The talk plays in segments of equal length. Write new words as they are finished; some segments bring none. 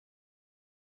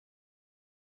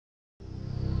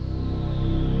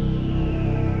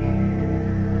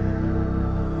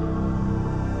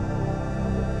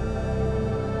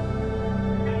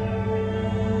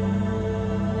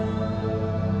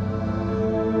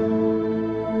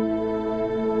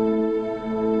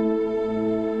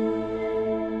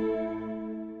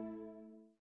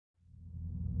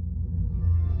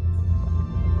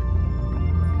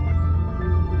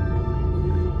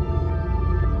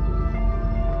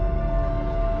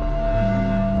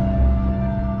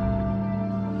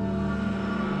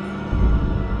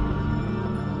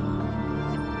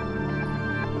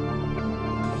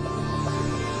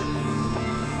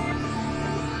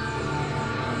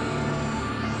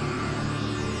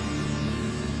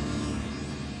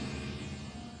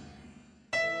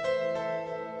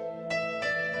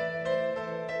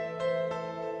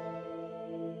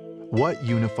What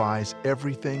unifies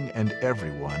everything and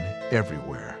everyone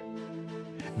everywhere?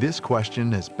 This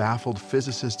question has baffled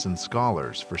physicists and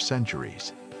scholars for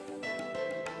centuries.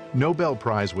 Nobel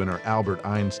Prize winner Albert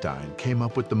Einstein came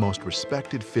up with the most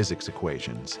respected physics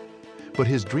equations, but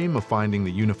his dream of finding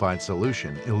the unified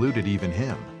solution eluded even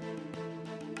him.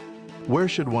 Where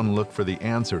should one look for the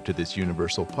answer to this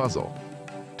universal puzzle?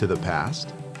 To the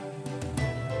past?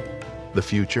 The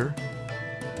future?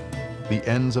 The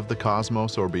ends of the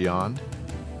cosmos or beyond?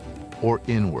 Or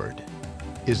inward?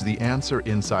 Is the answer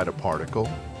inside a particle?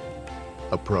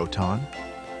 A proton?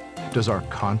 Does our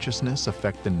consciousness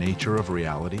affect the nature of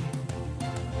reality?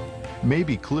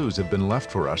 Maybe clues have been left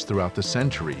for us throughout the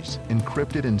centuries,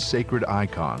 encrypted in sacred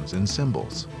icons and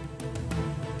symbols.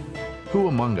 Who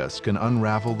among us can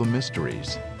unravel the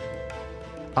mysteries?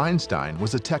 Einstein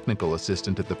was a technical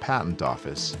assistant at the patent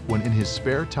office when, in his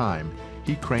spare time,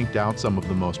 he cranked out some of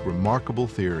the most remarkable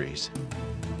theories.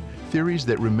 Theories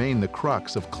that remain the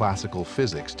crux of classical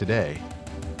physics today.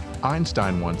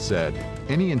 Einstein once said,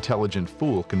 "Any intelligent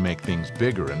fool can make things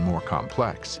bigger and more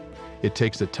complex. It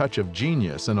takes a touch of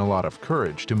genius and a lot of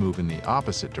courage to move in the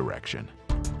opposite direction."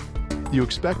 You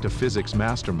expect a physics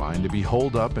mastermind to be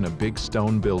holed up in a big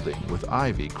stone building with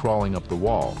ivy crawling up the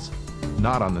walls,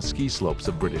 not on the ski slopes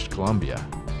of British Columbia,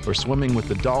 or swimming with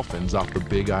the dolphins off the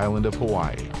big island of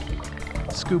Hawaii.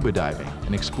 Scuba diving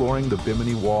and exploring the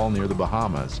Bimini Wall near the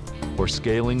Bahamas, or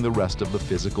scaling the rest of the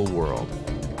physical world,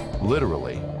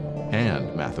 literally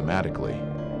and mathematically.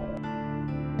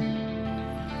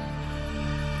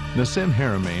 Nassim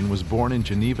Haramein was born in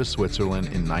Geneva, Switzerland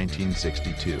in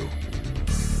 1962.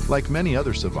 Like many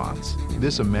other savants,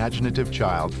 this imaginative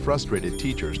child frustrated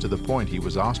teachers to the point he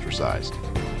was ostracized.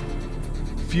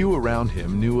 Few around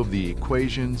him knew of the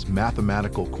equations,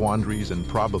 mathematical quandaries, and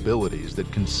probabilities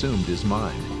that consumed his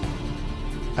mind.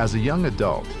 As a young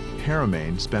adult,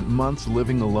 Haramein spent months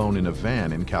living alone in a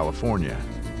van in California,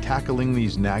 tackling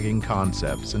these nagging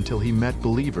concepts until he met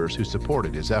believers who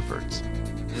supported his efforts.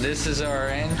 This is our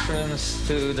entrance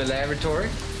to the laboratory.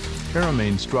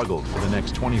 Haramein struggled for the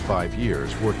next 25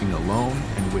 years working alone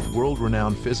and with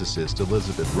world-renowned physicist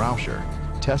Elizabeth Rauscher,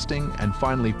 testing and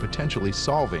finally potentially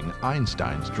solving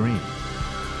Einstein's dream.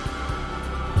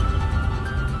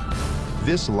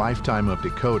 This lifetime of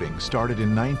decoding started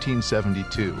in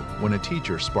 1972 when a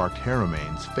teacher sparked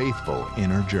Haramein's faithful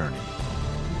inner journey.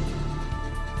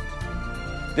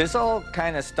 This all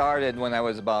kind of started when I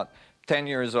was about 10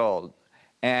 years old,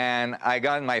 and I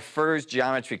got in my first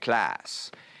geometry class.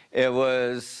 It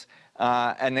was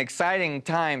an exciting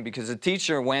time because the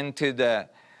teacher went to the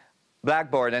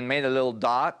blackboard and made a little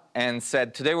dot and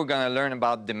said, "Today we're going to learn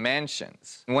about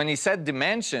dimensions." When he said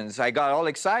dimensions, I got all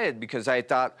excited because I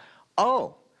thought,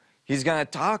 oh, he's going to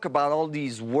talk about all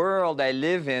these worlds I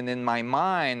live in my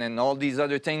mind and all these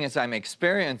other things I'm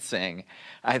experiencing.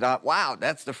 I thought, wow,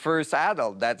 that's the first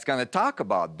adult that's going to talk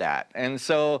about that. And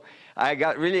so I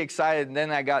got really excited, and then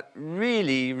I got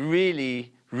really,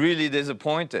 really, really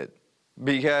disappointed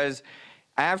because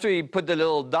after he put the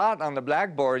little dot on the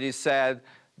blackboard, he said,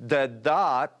 the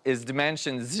dot is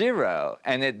dimension 0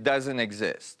 and it doesn't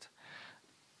exist.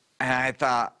 And I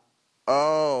thought,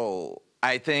 oh,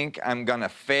 I think I'm gonna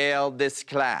fail this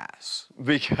class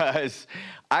because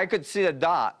I could see a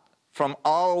dot from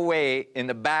all the way in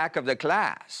the back of the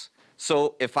class.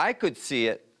 So if I could see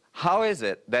it, how is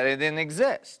it that it didn't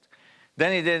exist?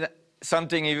 Then he did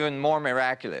something even more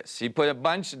miraculous. He put a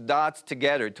bunch of dots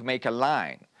together to make a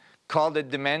line, called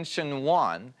it dimension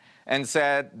 1, and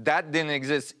said that didn't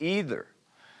exist either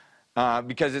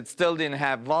because it still didn't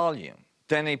have volume.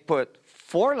 Then he put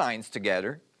 4 lines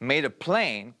together, made a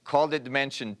plane, called it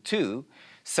dimension 2,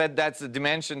 said that's the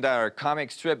dimension that our comic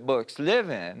strip books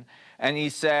live in, and he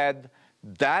said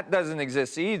that doesn't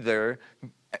exist either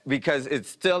because it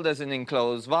still doesn't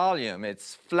enclose volume,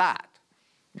 it's flat.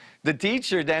 The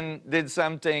teacher then did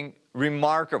something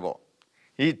remarkable.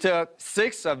 He took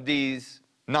 6 of these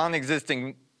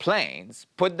non-existing planes,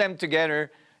 put them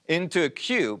together into a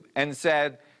cube, and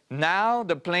said, now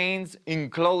the planes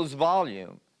enclose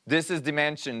volume. This is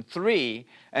dimension 3,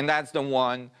 and that's the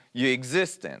one you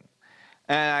exist in.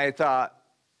 And I thought,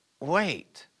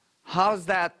 wait, how's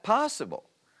that possible?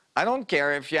 I don't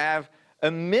care if you have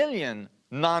 1,000,000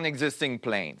 non-existing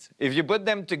planes. If you put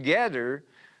them together,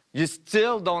 you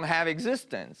still don't have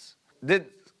existence. This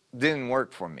didn't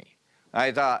work for me.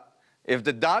 I thought, if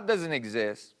the dot doesn't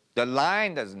exist, the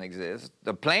line doesn't exist,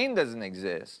 the plane doesn't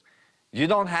exist, you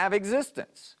don't have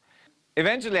existence.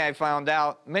 Eventually I found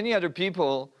out many other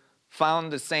people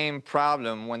found the same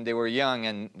problem when they were young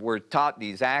and were taught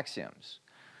these axioms.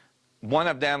 One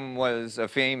of them was a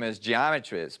famous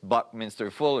geometrist, Buckminster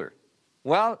Fuller.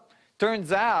 Well,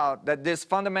 turns out that this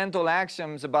fundamental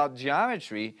axioms about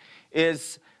geometry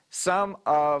is some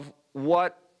of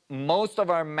what most of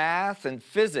our math and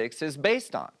physics is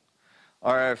based on.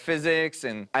 Our physics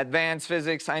and advanced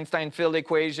physics, Einstein field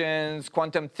equations,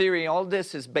 quantum theory, all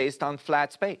this is based on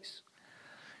flat space.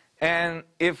 And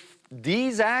if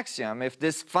these axioms, if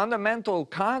this fundamental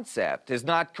concept is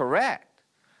not correct,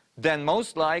 then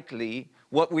most likely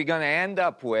what we're going to end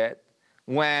up with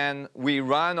when we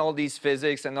run all these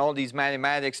physics and all these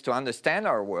mathematics to understand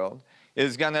our world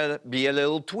is going to be a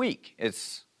little tweak.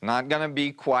 It's not going to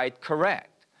be quite correct.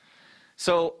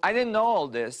 So I didn't know all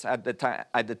this at the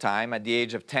time, at the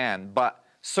age of 10, but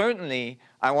certainly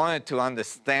I wanted to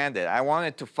understand it. I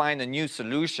wanted to find a new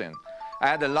solution. I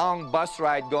had a long bus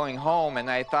ride going home, and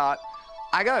I thought,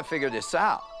 I got to figure this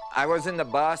out. I was in the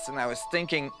bus, and I was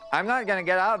thinking, I'm not going to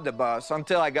get out of the bus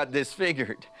until I got this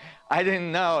figured. I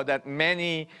didn't know that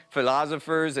many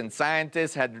philosophers and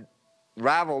scientists had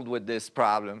raveled with this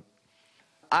problem.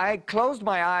 I closed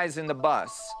my eyes in the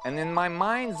bus, and in my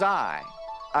mind's eye,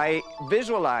 I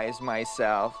visualized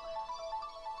myself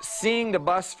seeing the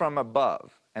bus from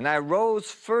above. And I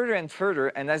rose further and further,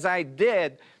 and as I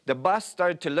did, the bus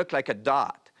started to look like a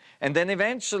dot. And then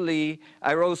eventually,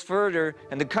 I rose further,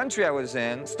 and the country I was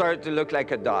in started to look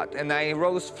like a dot. And I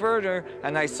rose further,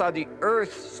 and I saw the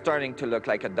Earth starting to look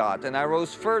like a dot. And I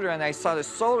rose further, and I saw the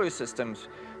solar systems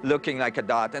looking like a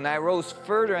dot. And I rose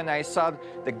further, and I saw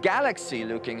the galaxy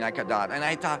looking like a dot. And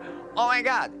I thought, oh my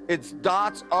God, it's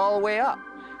dots all the way up.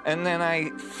 And then I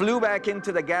flew back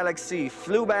into the galaxy,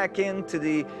 flew back into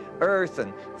the Earth,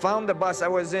 and found the bus I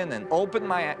was in, and opened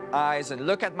my eyes and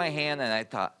looked at my hand, and I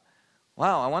thought,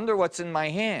 wow, I wonder what's in my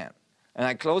hand. And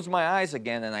I closed my eyes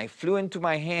again, and I flew into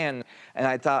my hand, and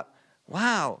I thought,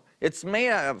 wow, it's made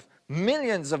out of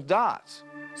millions of dots,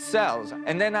 cells.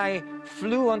 And then I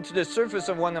flew onto the surface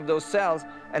of one of those cells,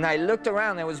 and I looked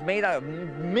around, and it was made out of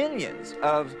millions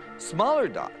of smaller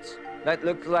dots that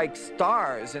looked like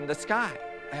stars in the sky.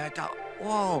 And I thought,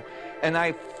 whoa. And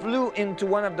I flew into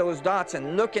one of those dots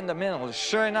and looked in the middle.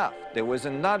 Sure enough, there was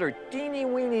another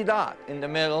teeny-weeny dot in the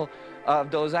middle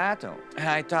of those atoms. And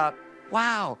I thought,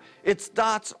 wow, it's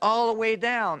dots all the way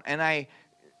down. And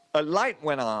a light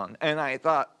went on. And I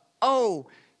thought, oh,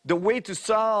 the way to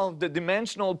solve the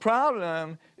dimensional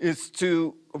problem is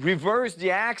to reverse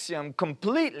the axiom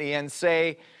completely and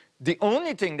say the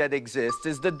only thing that exists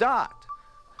is the dot.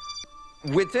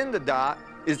 Within the dot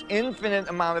is infinite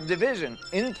amount of division,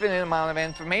 infinite amount of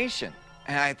information.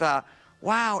 And I thought,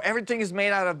 wow, everything is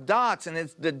made out of dots, and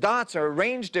the dots are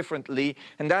arranged differently,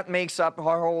 and that makes up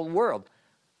our whole world.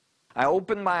 I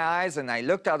opened my eyes, and I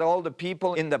looked at all the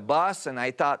people in the bus, and I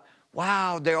thought,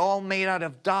 wow, they're all made out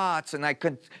of dots, and I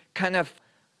could kind of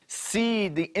see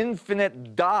the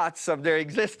infinite dots of their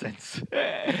existence.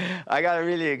 I got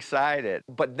really excited.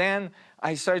 But then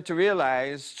I started to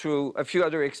realize through a few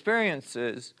other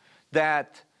experiences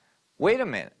that, wait a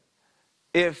minute,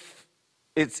 if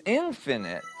it's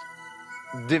infinite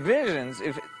divisions,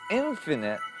 if it's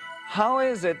infinite, how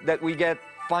is it that we get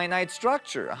finite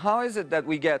structure? How is it that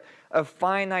we get a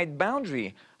finite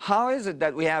boundary? How is it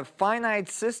that we have finite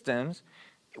systems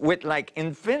with like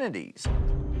infinities?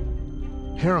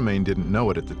 Haramein didn't know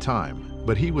it at the time,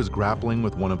 but he was grappling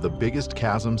with one of the biggest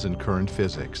chasms in current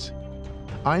physics.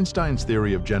 Einstein's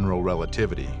theory of general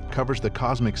relativity covers the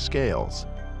cosmic scales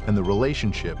and the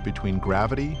relationship between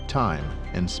gravity, time,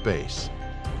 and space.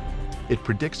 It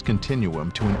predicts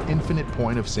continuum to an infinite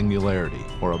point of singularity,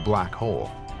 or a black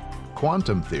hole.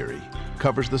 Quantum theory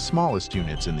covers the smallest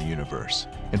units in the universe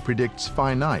and predicts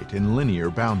finite and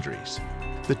linear boundaries.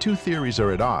 The two theories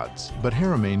are at odds, but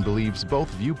Haramein believes both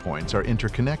viewpoints are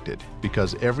interconnected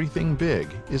because everything big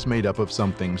is made up of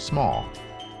something small.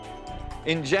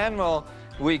 In general,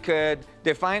 we could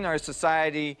define our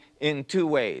society in two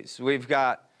ways. We've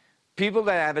got people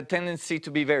that have a tendency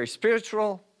to be very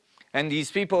spiritual, and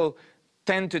these people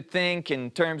tend to think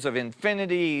in terms of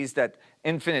infinities, that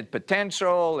infinite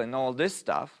potential and all this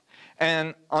stuff.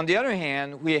 And on the other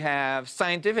hand, we have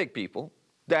scientific people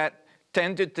that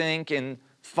tend to think in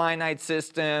finite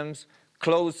systems,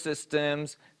 closed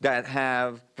systems that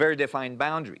have very defined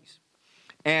boundaries.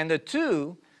 And the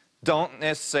two don't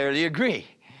necessarily agree.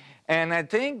 And I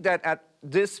think that at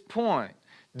this point,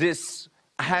 this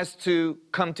has to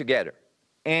come together.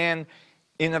 And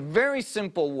in a very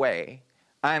simple way,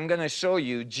 I'm going to show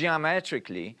you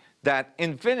geometrically that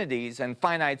infinities and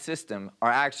finite systems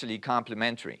are actually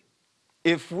complementary.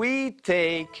 If we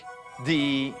take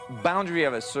the boundary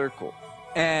of a circle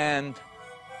and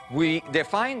we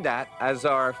define that as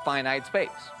our finite space.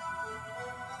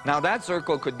 Now that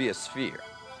circle could be a sphere.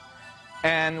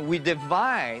 And we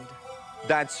divide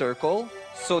that circle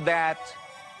so that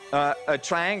a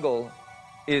triangle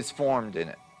is formed in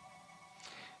it.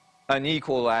 An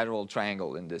equilateral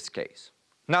triangle in this case.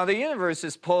 Now the universe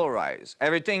is polarized.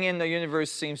 Everything in the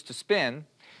universe seems to spin,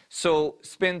 so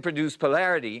spin produces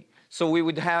polarity, so we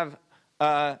would have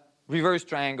a reverse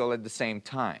triangle at the same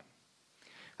time.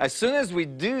 As soon as we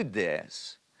do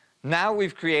this, now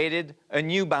we've created a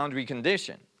new boundary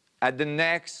condition at the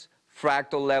next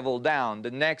fractal level down,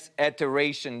 the next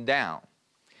iteration down.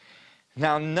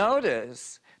 Now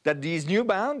notice that these new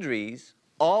boundaries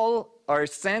all are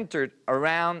centered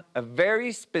around a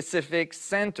very specific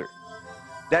center.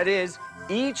 That is,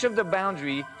 each of the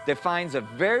boundary defines a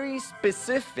very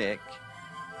specific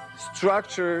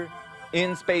structure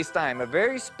in space-time, a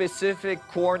very specific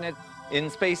coordinate in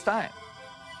space-time.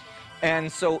 And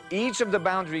so each of the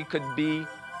boundary could be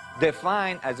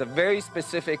defined as a very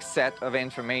specific set of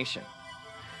information.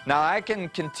 Now I can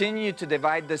continue to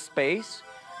divide the space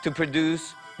to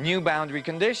produce new boundary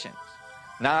conditions.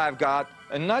 Now I've got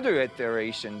another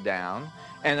iteration down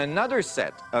and another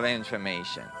set of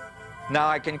information. Now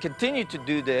I can continue to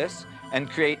do this and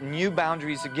create new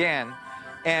boundaries again.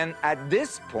 And at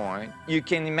this point, you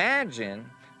can imagine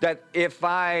that if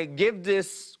I give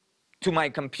this to my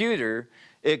computer,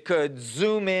 it could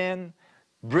zoom in,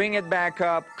 bring it back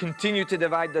up, continue to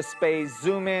divide the space,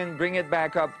 zoom in, bring it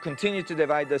back up, continue to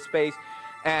divide the space,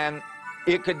 and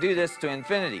it could do this to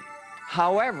infinity.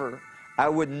 However, I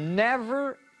would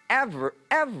never, ever,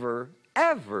 ever,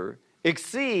 ever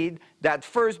exceed that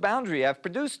first boundary I've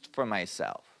produced for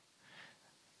myself.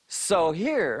 So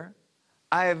here,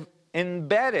 I've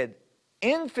embedded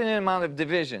infinite amount of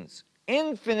divisions,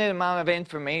 infinite amount of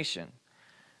information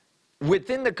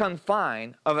within the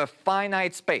confine of a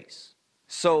finite space.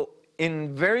 So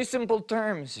in very simple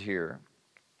terms here,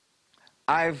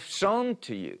 I've shown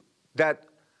to you that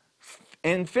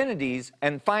infinities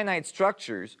and finite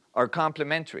structures are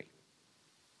complementary.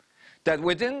 That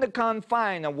within the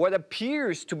confine of what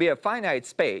appears to be a finite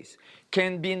space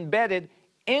can be embedded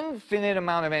infinite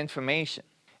amount of information.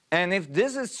 And if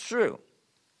this is true,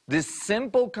 this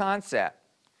simple concept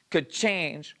could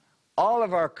change all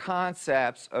of our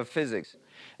concepts of physics,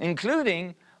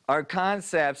 including our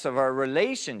concepts of our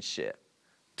relationship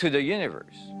to the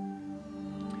universe.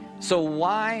 So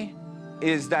why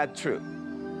is that true?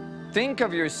 Think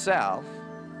of yourself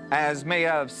as made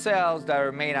out of cells that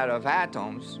are made out of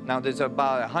atoms. Now there's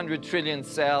about 100 trillion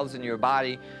cells in your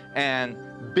body and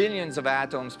billions of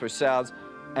atoms per cell.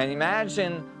 And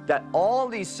imagine that all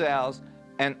these cells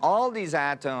and all these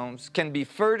atoms can be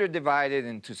further divided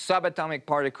into subatomic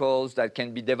particles that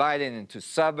can be divided into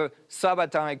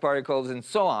subatomic particles and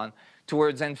so on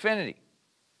towards infinity.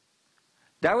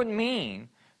 That would mean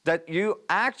that you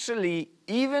actually,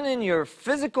 even in your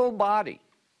physical body,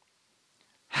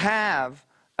 have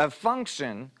a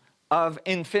function of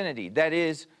infinity. That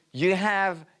is, you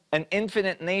have an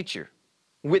infinite nature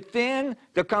within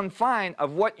the confine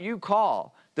of what you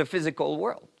call the physical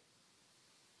world.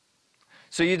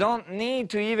 So you don't need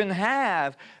to even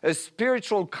have a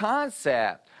spiritual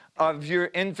concept of your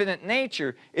infinite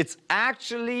nature. It's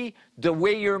actually the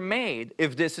way you're made,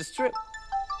 if this is true.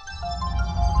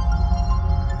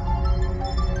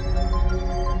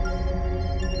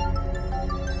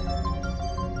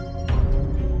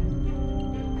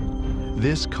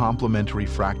 This complementary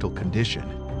fractal condition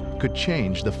could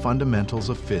change the fundamentals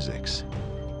of physics.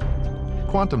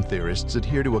 Quantum theorists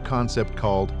adhere to a concept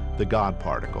called the God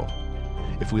particle.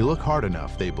 If we look hard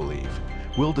enough, they believe,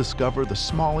 we'll discover the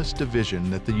smallest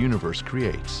division that the universe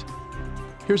creates.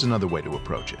 Here's another way to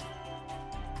approach it.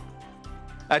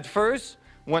 At first,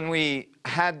 when we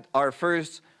had our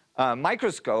first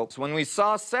microscopes, when we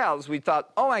saw cells, we thought,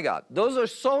 oh my God, those are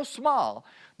so small,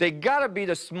 they gotta be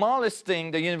the smallest thing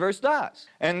the universe does.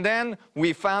 And then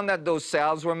we found that those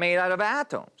cells were made out of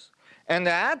atoms. And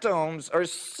the atoms are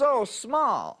so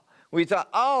small, we thought,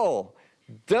 oh,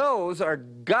 those are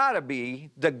gotta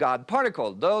be the God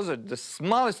particle. Those are the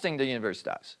smallest thing the universe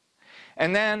does.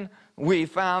 And then we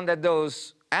found that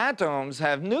those atoms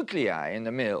have nuclei in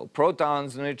the middle,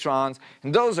 protons, neutrons,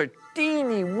 and those are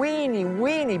teeny,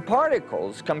 weeny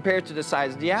particles compared to the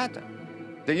size of the atom.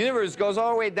 The universe goes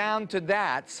all the way down to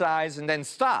that size and then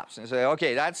stops and says,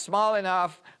 okay, that's small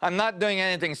enough, I'm not doing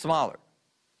anything smaller.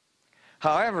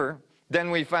 However,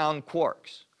 then we found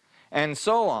quarks and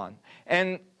so on.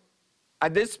 And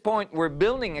at this point, we're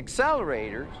building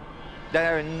accelerators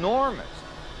that are enormous,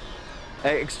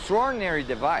 an extraordinary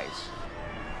device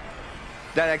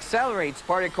that accelerates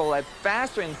particles at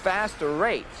faster and faster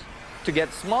rates to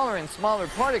get smaller and smaller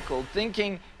particles,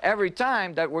 thinking every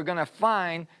time that we're going to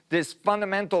find this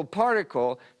fundamental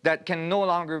particle that can no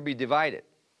longer be divided.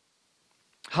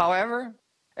 However,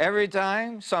 every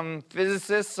time some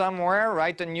physicist somewhere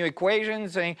write a new equation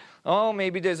saying, oh,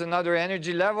 maybe there's another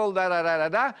energy level, da da da da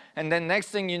da, and then next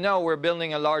thing you know, we're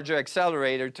building a larger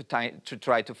accelerator to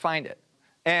try to find it.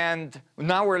 And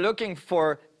now we're looking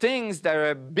for things that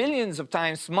are billions of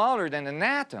times smaller than an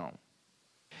atom.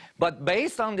 But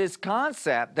based on this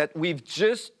concept that we've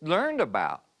just learned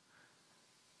about,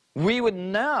 we would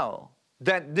know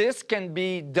that this can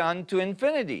be done to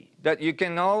infinity, that you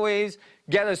can always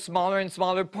get a smaller and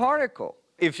smaller particle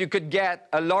if you could get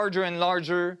a larger and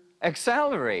larger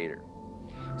accelerator.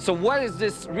 So what is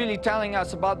this really telling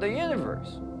us about the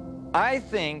universe? I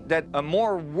think that a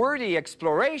more worthy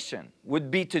exploration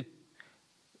would be to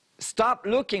stop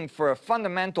looking for a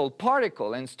fundamental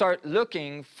particle and start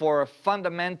looking for a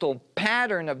fundamental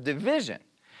pattern of division.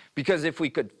 Because if we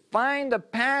could find a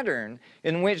pattern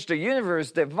in which the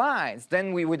universe divides,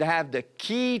 then we would have the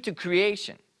key to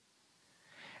creation.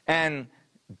 And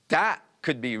that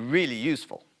could be really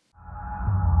useful.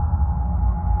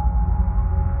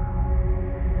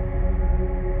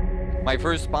 My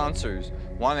first sponsors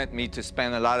wanted me to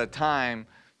spend a lot of time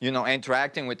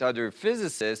interacting with other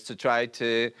physicists to try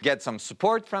to get some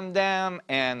support from them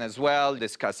and as well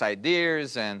discuss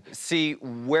ideas and see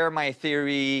where my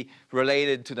theory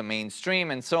related to the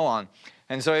mainstream and so on.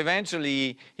 And so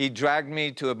eventually he dragged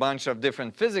me to a bunch of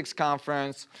different physics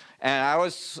conferences, and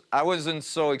I wasn't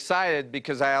so excited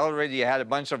because I already had a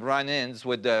bunch of run-ins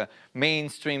with the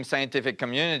mainstream scientific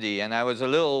community, and I was a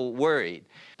little worried.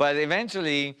 But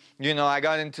eventually, I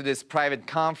got into this private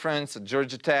conference at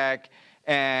Georgia Tech,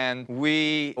 and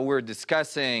we were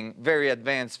discussing very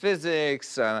advanced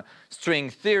physics, string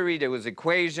theory, there was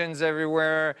equations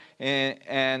everywhere,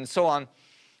 and so on.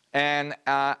 And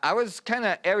I was kind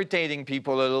of irritating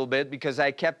people a little bit because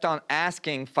I kept on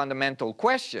asking fundamental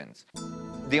questions.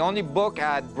 The only book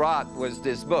I had brought was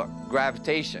this book,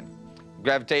 Gravitation.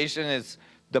 Gravitation is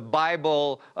the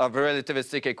Bible of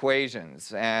relativistic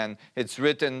equations, and it's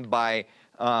written by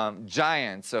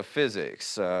giants of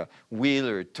physics,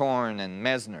 Wheeler, Thorne, and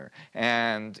Mesner.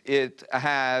 And it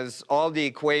has all the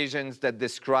equations that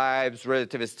describes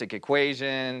relativistic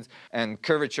equations and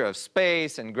curvature of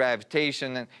space and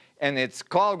gravitation. And it's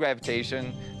called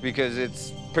Gravitation because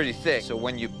it's pretty thick. So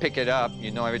when you pick it up,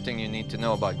 you know everything you need to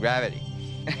know about gravity.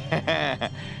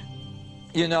 At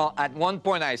one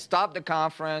point I stopped the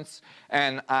conference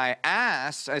and I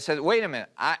said, wait a minute,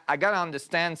 I got to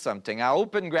understand something. I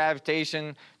opened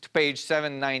Gravitation to page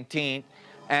 719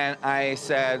 and I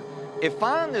said, if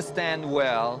I understand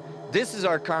well, this is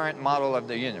our current model of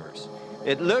the universe.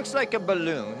 It looks like a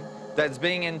balloon that's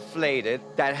being inflated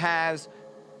that has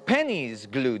pennies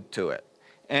glued to it.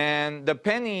 And the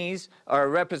pennies are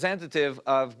representative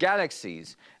of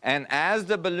galaxies. And as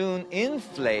the balloon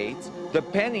inflates, the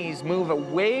pennies move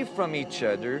away from each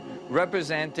other,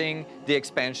 representing the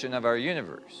expansion of our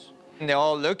universe. And they're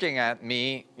all looking at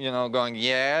me, going,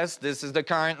 yes, this is the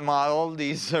current model.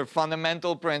 These are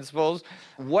fundamental principles.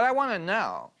 What I want to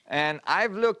know, and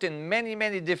I've looked in many,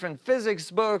 many different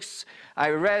physics books. I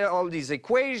read all these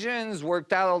equations,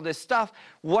 worked out all this stuff.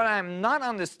 What I'm not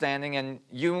understanding, and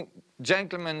you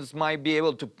gentlemen might be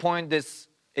able to point this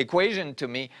equation to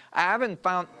me, I haven't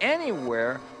found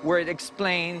anywhere where it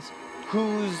explains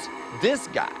who's this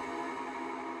guy.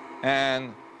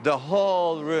 And the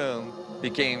whole room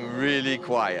became really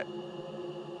quiet.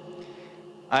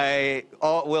 I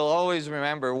will always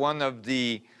remember one of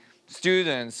the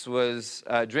students was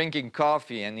drinking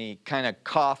coffee and he kind of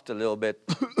coughed a little bit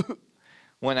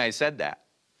when I said that.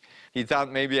 He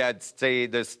thought maybe I'd say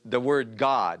the word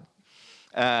God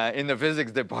in the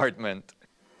physics department.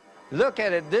 Look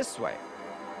at it this way.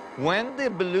 When the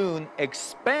balloon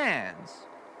expands,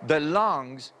 the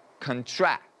lungs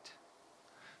contract.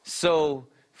 So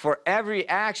for every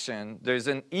action, there's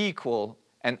an equal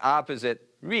and opposite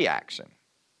reaction.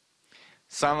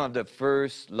 Some of the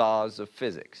first laws of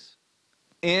physics.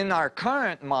 In our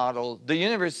current model, the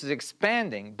universe is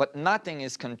expanding, but nothing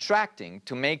is contracting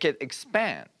to make it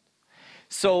expand.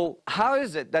 So how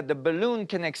is it that the balloon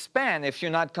can expand if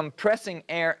you're not compressing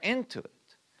air into it?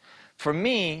 For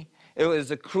me, it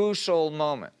was a crucial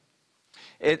moment.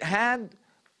 It had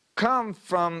come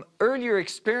from earlier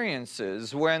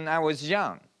experiences when I was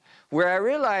young, where I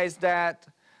realized that,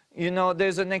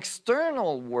 there's an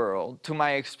external world to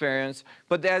my experience,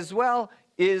 but as well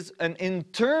is an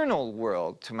internal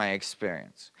world to my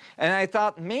experience. And I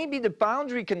thought maybe the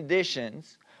boundary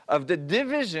conditions of the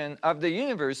division of the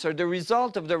universe are the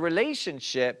result of the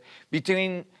relationship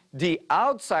between the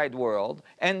outside world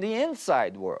and the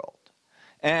inside world.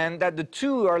 And that the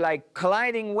two are like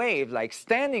colliding waves, like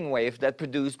standing waves that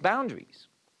produce boundaries.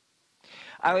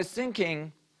 I was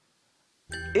thinking,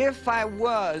 if I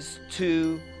was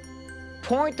to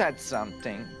point at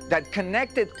something that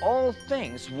connected all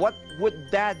things, what would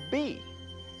that be?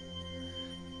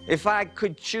 If I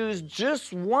could choose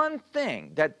just one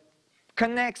thing that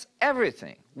connects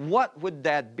everything, what would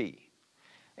that be?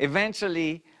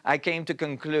 Eventually, I came to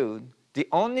conclude the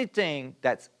only thing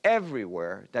that's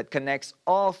everywhere, that connects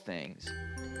all things,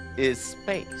 is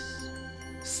space.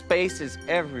 Space is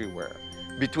everywhere.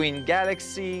 Between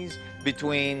galaxies,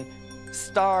 between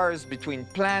stars, between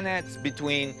planets,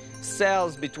 between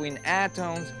cells, between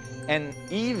atoms, and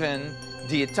even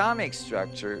the atomic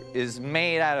structure is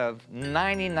made out of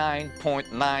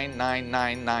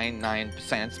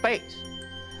 99.99999% space.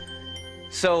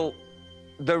 So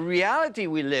the reality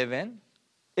we live in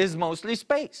is mostly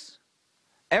space.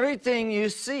 Everything you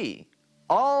see,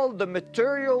 all the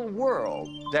material world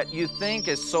that you think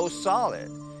is so solid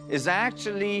is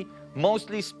actually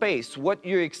mostly space. What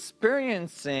you're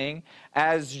experiencing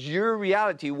as your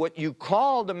reality, what you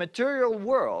call the material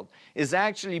world, is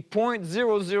actually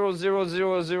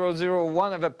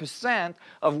 0.0000001%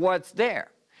 of what's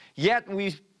there. Yet we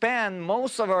spend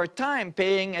most of our time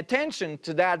paying attention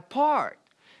to that part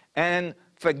and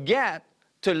forget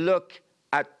to look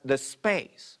at the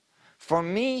space. For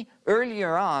me,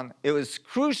 earlier on, it was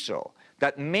crucial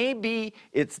that maybe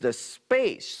it's the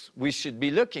space we should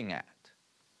be looking at.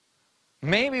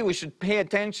 Maybe we should pay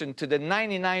attention to the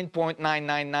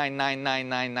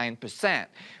 99.9999999%.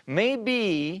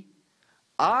 Maybe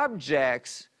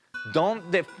objects don't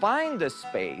define the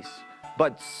space,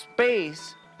 but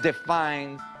space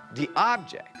defines the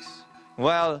objects.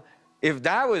 Well, if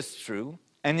that was true,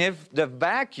 and if the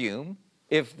vacuum,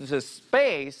 if the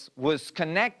space was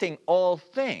connecting all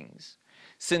things,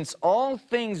 since all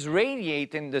things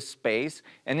radiate in the space,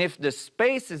 and if the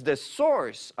space is the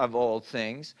source of all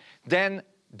things, then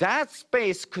that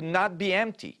space could not be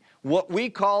empty. What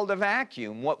we call the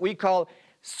vacuum, what we call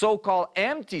so-called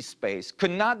empty space,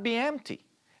 could not be empty.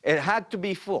 It had to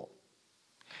be full.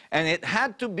 And it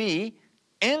had to be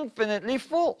infinitely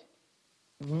full.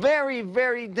 Very,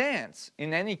 very dense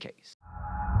in any case.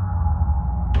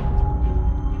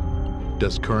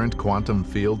 Does current quantum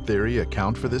field theory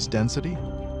account for this density?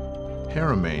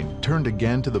 Haramein turned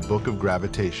again to the Book of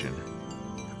Gravitation,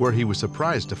 where he was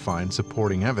surprised to find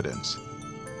supporting evidence.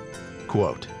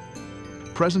 Quote,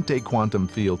 present-day quantum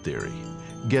field theory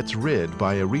gets rid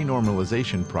by a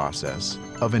renormalization process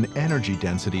of an energy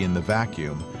density in the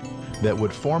vacuum that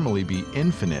would formally be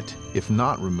infinite if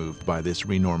not removed by this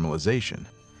renormalization.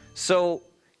 So,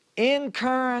 in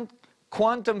current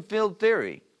quantum field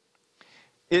theory,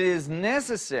 it is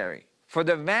necessary for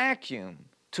the vacuum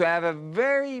to have a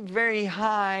very, very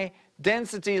high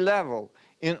density level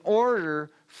in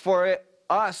order for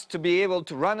us to be able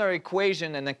to run our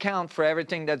equation and account for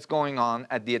everything that's going on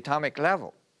at the atomic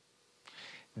level.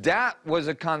 That was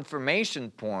a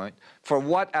confirmation point for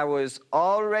what I was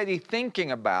already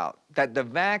thinking about, that the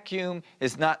vacuum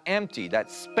is not empty,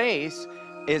 that space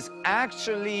is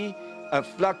actually a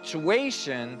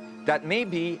fluctuation that may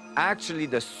be actually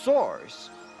the source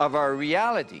of our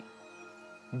reality.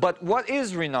 But what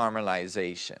is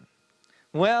renormalization?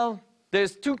 Well,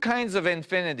 there's two kinds of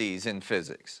infinities in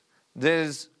physics.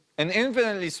 There's an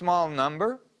infinitely small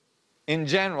number. In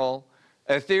general,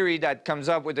 a theory that comes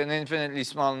up with an infinitely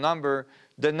small number,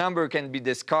 the number can be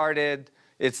discarded.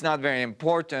 It's not very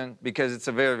important because it's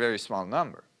a very, very small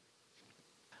number.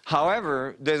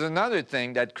 However, there's another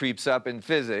thing that creeps up in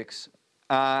physics,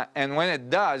 and when it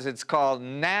does, it's called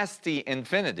nasty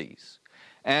infinities.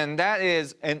 And that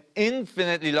is an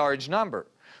infinitely large number.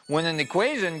 When an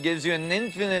equation gives you an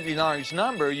infinitely large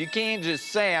number, you can't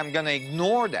just say, I'm going to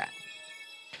ignore that.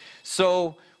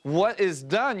 So what is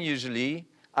done usually,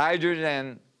 other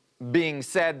than being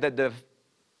said that the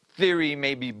theory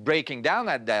may be breaking down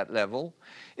at that level,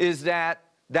 is that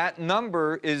that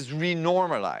number is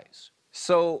renormalized.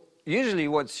 So usually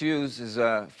what's used is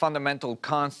a fundamental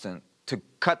constant to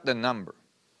cut the number.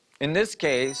 In this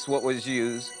case, what was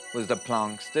used was the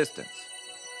Planck's distance.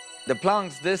 The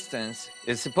Planck's distance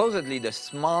is supposedly the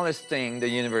smallest thing the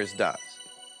universe does.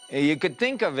 You could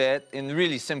think of it in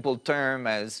really simple terms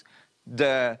as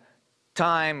the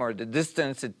time or the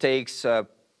distance it takes a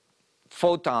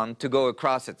photon to go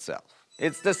across itself.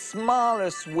 It's the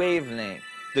smallest wavelength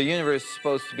the universe is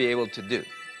supposed to be able to do.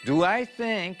 Do I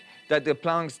think that the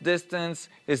Planck's distance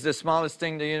is the smallest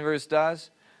thing the universe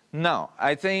does? No,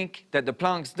 I think that the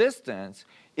Planck's distance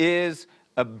is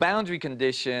a boundary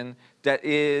condition that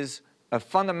is a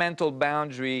fundamental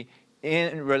boundary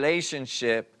in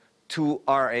relationship to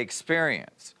our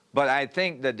experience. But I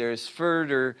think that there's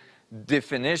further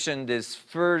definition, there's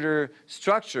further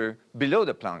structure below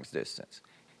the Planck's distance.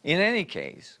 In any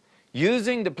case,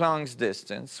 using the Planck's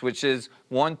distance, which is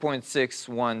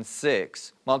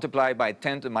 1.616 multiplied by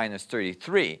 10 to the minus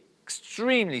 33,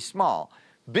 extremely small,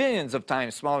 billions of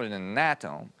times smaller than an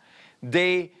atom,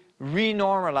 they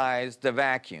renormalized the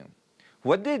vacuum.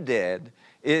 What they did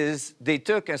is they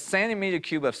took a centimeter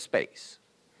cube of space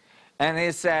and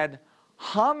they said,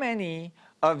 how many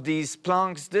of these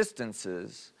Planck's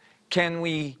distances can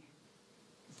we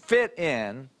fit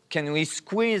in, can we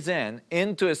squeeze in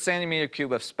into a centimeter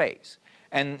cube of space?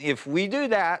 And if we do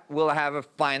that, we'll have a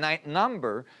finite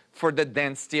number for the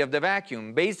density of the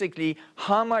vacuum. Basically,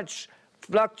 how much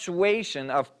fluctuation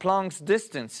of Planck's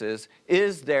distances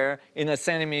is there in a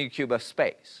centimeter cube of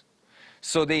space?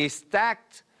 So they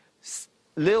stacked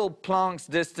little Planck's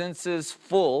distances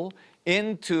full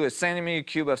into a centimeter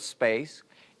cube of space.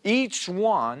 Each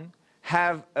one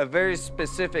have a very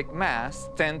specific mass,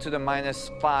 10 to the minus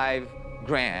 5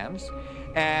 grams,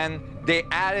 and they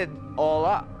added all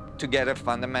up to get a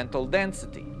fundamental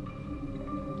density.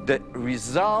 The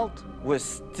result was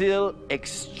still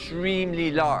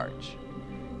extremely large.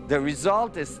 The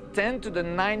result is 10 to the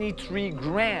 93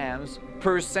 grams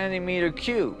per centimeter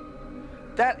cube.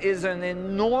 That is an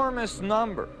enormous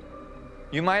number.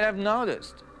 You might have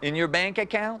noticed in your bank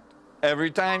account,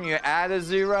 every time you add a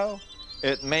zero,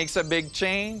 it makes a big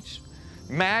change.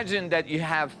 Imagine that you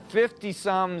have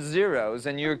 50-some zeros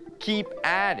and you keep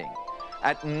adding.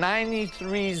 At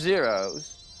 93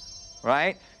 zeros,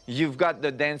 right, you've got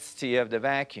the density of the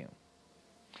vacuum.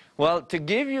 Well, to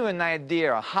give you an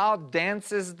idea of how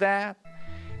dense is that,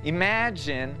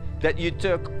 imagine that you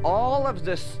took all of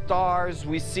the stars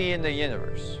we see in the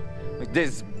universe.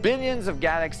 There's billions of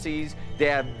galaxies, they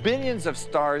have billions of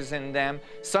stars in them.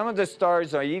 Some of the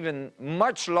stars are even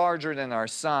much larger than our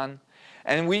sun.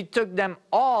 And we took them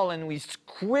all and we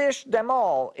squished them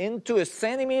all into a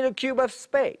centimeter cube of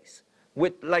space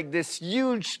with like this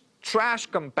huge trash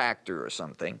compactor or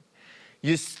something.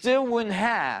 You still wouldn't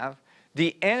have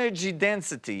the energy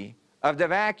density of the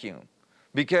vacuum,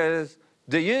 because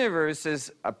the universe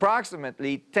is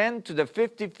approximately 10 to the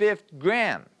 55th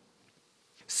gram.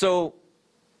 So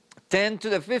 10 to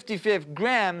the 55th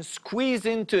gram squeezed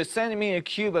into a centimeter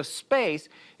cube of space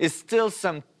is still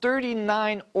some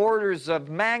 39 orders of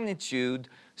magnitude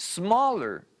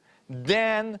smaller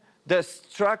than the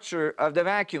structure of the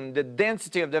vacuum, the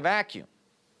density of the vacuum.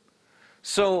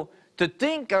 So to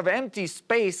think of empty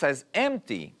space as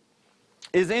empty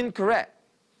is incorrect.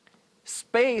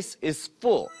 Space is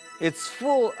full. It's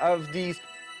full of these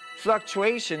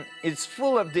fluctuations. It's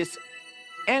full of this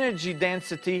energy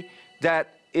density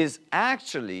that is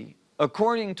actually,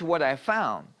 according to what I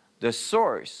found, the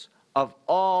source of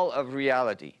all of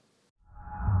reality.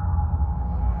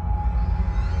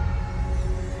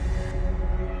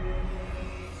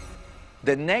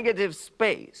 The negative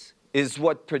space is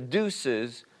what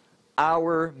produces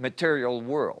our material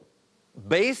world.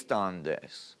 Based on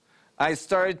this, I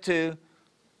started to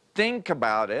think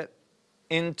about it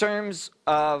in terms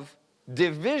of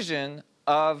division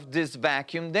of this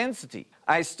vacuum density.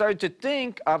 I started to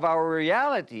think of our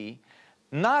reality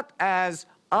not as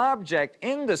object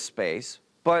in the space,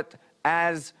 but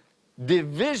as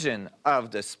division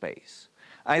of the space.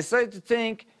 I started to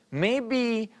think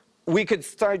maybe we could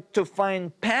start to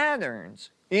find patterns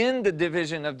in the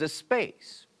division of the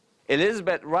space.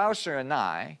 Elizabeth Rauscher and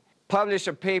I published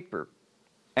a paper,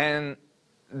 and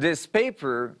this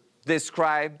paper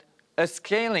described a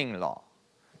scaling law.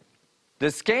 The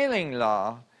scaling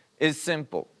law is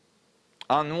simple.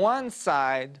 On one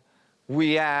side,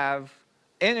 we have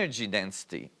energy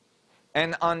density,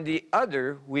 and on the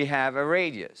other, we have a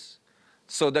radius.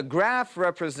 So the graph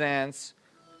represents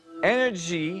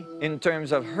energy in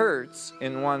terms of hertz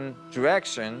in one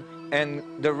direction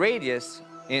and the radius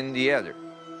in the other.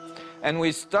 And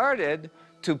we started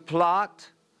to plot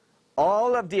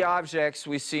all of the objects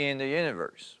we see in the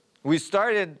universe. We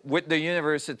started with the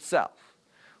universe itself.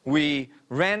 We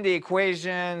ran the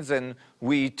equations and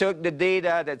we took the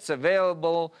data that's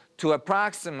available to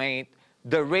approximate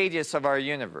the radius of our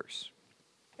universe.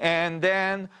 And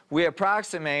then we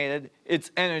approximated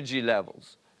its energy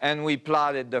levels, and we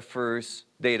plotted the first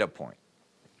data point.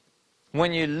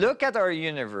 When you look at our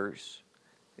universe,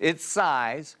 its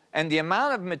size, and the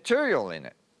amount of material in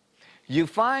it, you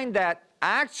find that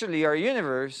actually our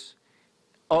universe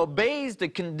obeys the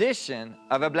condition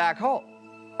of a black hole.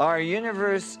 our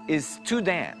universe is too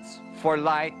dense for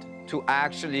light to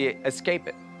actually escape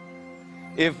it.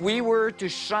 If we were to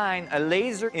shine a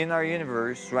laser in our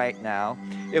universe right now,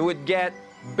 it would get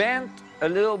bent a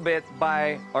little bit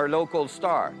by our local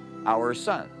star, our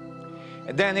sun.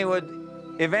 And then it would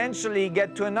eventually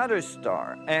get to another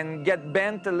star and get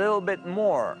bent a little bit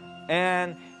more.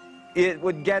 And it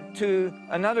would get to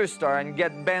another star and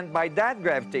get bent by that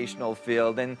gravitational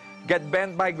field and get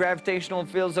bent by gravitational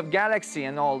fields of galaxy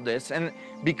and all this. And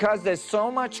because there's so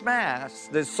much mass,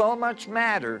 there's so much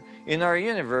matter in our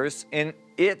universe, in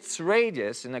its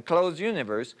radius, in a closed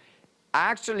universe,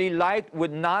 actually light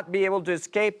would not be able to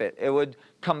escape it. It would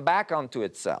come back onto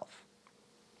itself.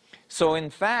 So in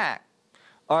fact,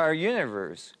 our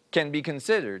universe can be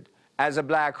considered as a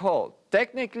black hole.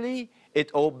 Technically,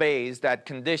 it obeys that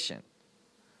condition.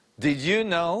 Did you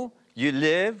know you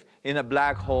live in a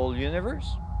black hole universe?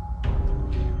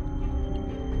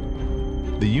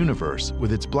 The universe,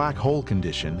 with its black hole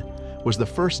condition, was the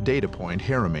first data point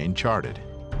Haramein charted.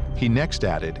 He next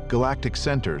added galactic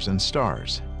centers and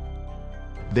stars.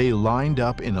 They lined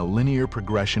up in a linear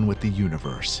progression with the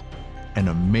universe, an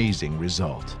amazing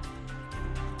result.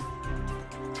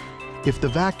 If the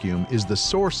vacuum is the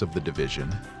source of the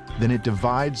division, then it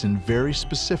divides in very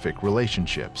specific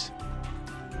relationships.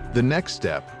 The next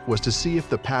step was to see if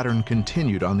the pattern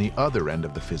continued on the other end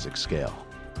of the physics scale.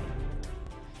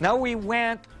 Now we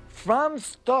went from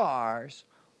stars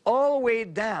all the way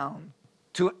down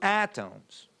to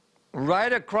atoms,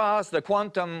 right across the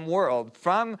quantum world,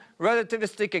 from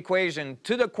relativistic equation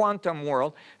to the quantum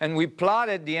world, and we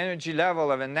plotted the energy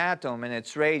level of an atom and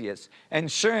its radius.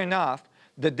 And sure enough,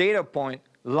 the data point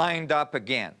lined up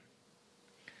again.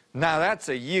 Now that's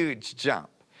a huge jump.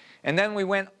 And then we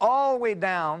went all the way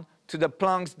down to the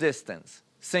Planck's distance,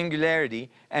 singularity,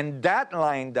 and that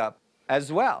lined up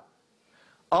as well.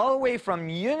 All the way from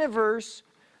universe,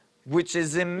 which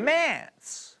is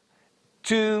immense,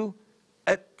 to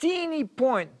a teeny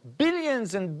point,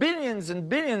 billions and billions and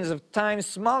billions of times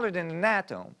smaller than an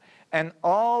atom, and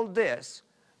all this,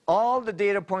 all the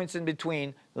data points in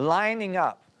between, lining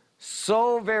up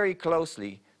so very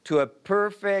closely to a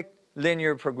perfect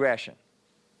linear progression.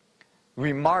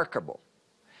 Remarkable.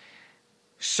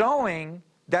 Showing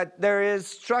that there is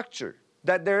structure,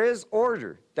 that there is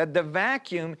order, that the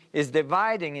vacuum is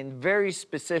dividing in very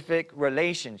specific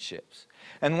relationships.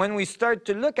 And when we start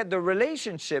to look at the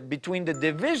relationship between the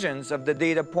divisions of the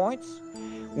data points,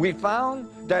 we found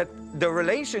that the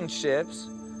relationships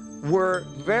were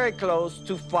very close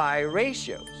to phi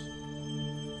ratios.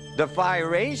 The phi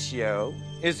ratio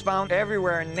is found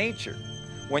everywhere in nature.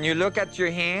 When you look at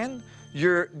your hand,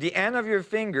 the end of your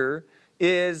finger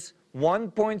is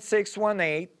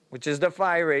 1.618, which is the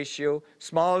phi ratio,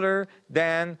 smaller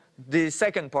than the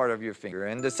second part of your finger.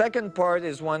 And the second part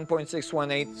is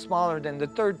 1.618, smaller than the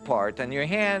third part. And your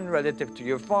hand relative to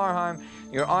your forearm,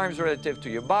 your arms relative to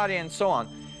your body, and so on.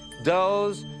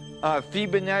 Those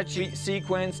Fibonacci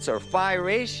sequence or phi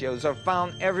ratios are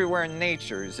found everywhere in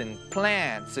nature, in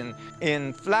plants,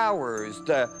 in flowers,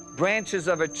 the branches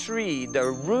of a tree, the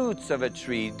roots of a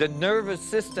tree, the nervous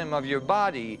system of your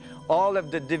body, all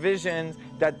of the divisions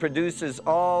that produces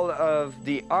all of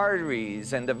the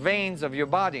arteries and the veins of your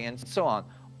body, and so on.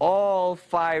 All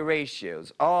phi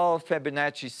ratios, all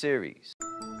Fibonacci series.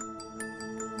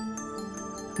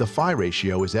 The phi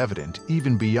ratio is evident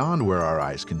even beyond where our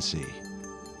eyes can see.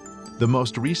 The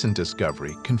most recent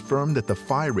discovery confirmed that the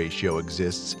phi ratio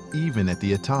exists even at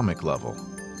the atomic level.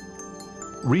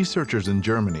 Researchers in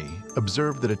Germany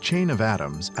observed that a chain of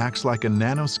atoms acts like a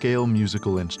nanoscale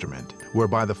musical instrument,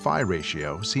 whereby the phi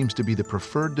ratio seems to be the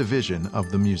preferred division of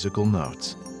the musical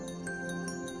notes.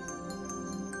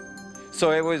 So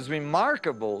it was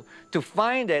remarkable to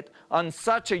find it on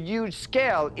such a huge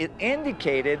scale. It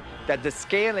indicated that the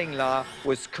scaling law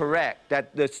was correct,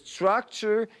 that the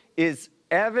structure is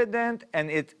evident and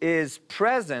it is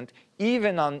present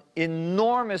even on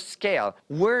enormous scale.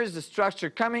 Where is the structure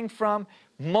coming from?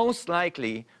 Most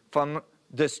likely from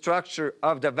the structure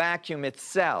of the vacuum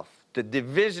itself, the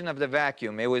division of the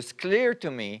vacuum. It was clear to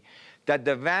me that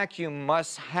the vacuum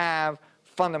must have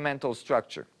fundamental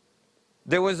structure.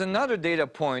 There was another data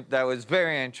point that was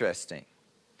very interesting.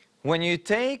 When you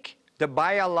take the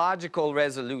biological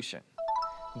resolution,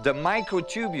 the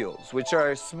microtubules, which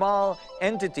are small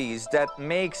entities that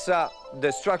makes up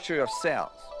the structure of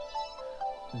cells,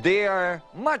 they are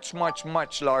much, much,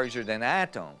 much larger than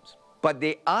atoms, but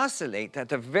they oscillate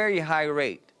at a very high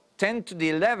rate, 10 to the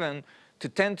 11 to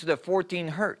 10 to the 14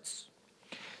 hertz.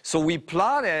 So we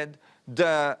plotted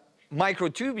the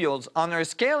microtubules on our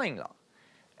scaling law.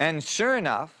 And sure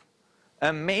enough,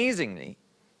 amazingly,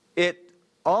 it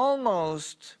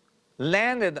almost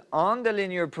landed on the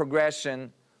linear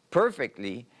progression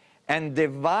perfectly and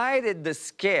divided the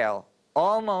scale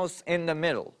almost in the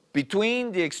middle,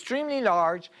 between the extremely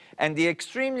large and the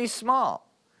extremely small.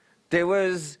 There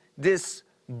was this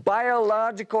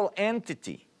biological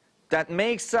entity that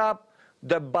makes up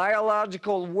the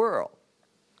biological world,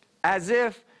 as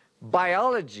if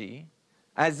biology,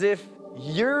 as if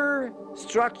your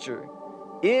structure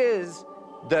is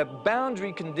the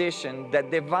boundary condition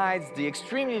that divides the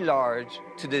extremely large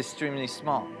to the extremely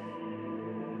small.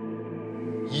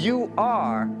 You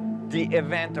are the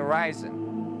event horizon.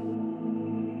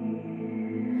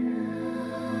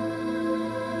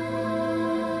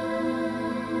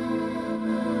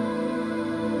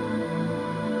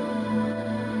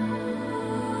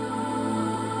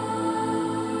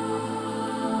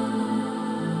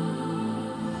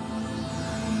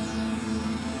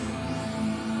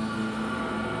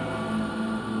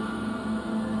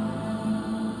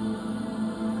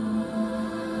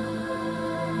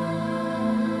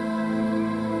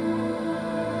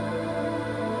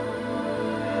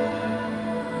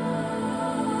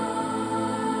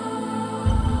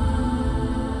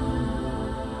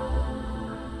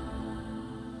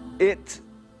 It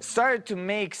started to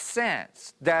make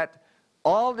sense that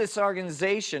all this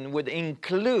organization would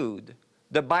include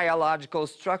the biological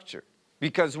structure.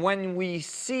 Because when we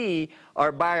see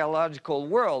our biological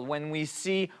world, when we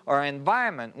see our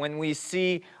environment, when we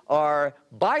see our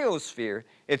biosphere,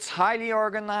 it's highly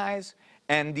organized,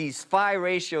 and these phi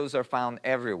ratios are found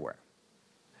everywhere.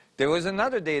 There was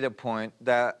another data point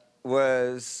that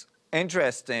was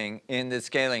interesting in the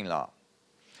scaling law.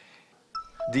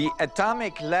 The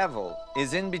atomic level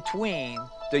is in between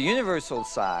the universal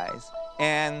size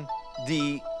and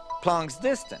the Planck's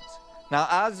distance. Now,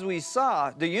 as we saw,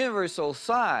 the universal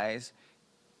size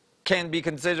can be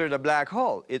considered a black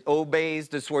hole. It obeys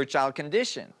the Schwarzschild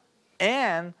condition.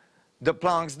 And the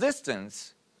Planck's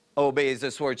distance obeys the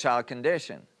Schwarzschild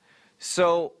condition.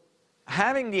 So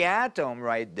having the atom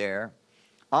right there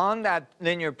on that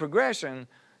linear progression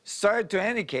started to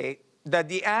indicate that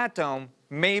the atom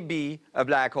may be a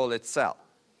black hole itself.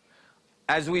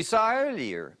 As we saw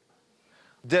earlier,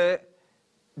 the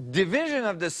division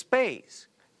of the space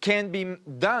can be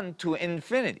done to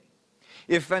infinity.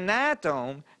 If an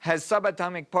atom has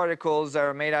subatomic particles that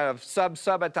are made out of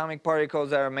sub-subatomic particles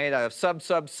that are made out of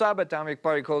sub-sub-subatomic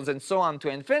particles and so on to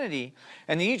infinity,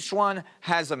 and each one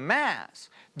has a mass,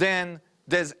 then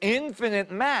there's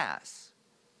infinite mass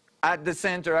at the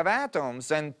center of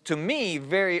atoms, and to me,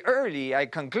 very early, I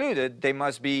concluded they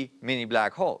must be mini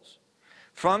black holes.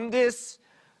 From this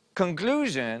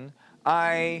conclusion,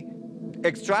 I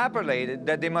extrapolated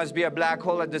that there must be a black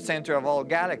hole at the center of all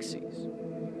galaxies.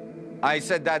 I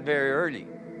said that very early,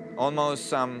 almost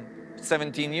some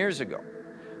 17 years ago.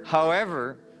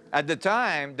 However, at the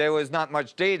time, there was not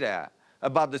much data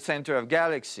about the center of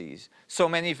galaxies, so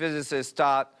many physicists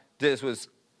thought this was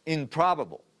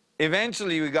improbable.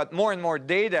 Eventually, we got more and more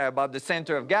data about the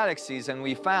center of galaxies, and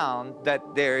we found that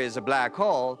there is a black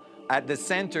hole at the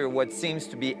center of what seems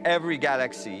to be every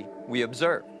galaxy we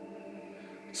observe.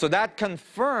 So that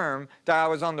confirmed that I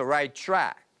was on the right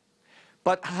track.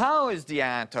 But how is the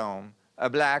atom a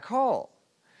black hole?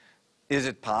 Is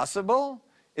it possible?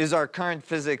 Is our current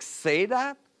physics say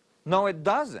that? No, it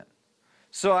doesn't.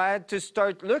 So I had to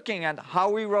start looking at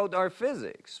how we wrote our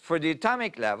physics for the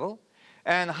atomic level,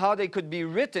 and how they could be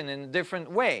written in a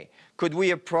different way. Could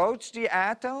we approach the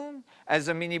atom as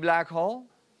a mini black hole?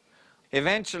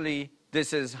 Eventually,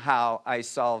 this is how I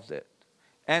solved it.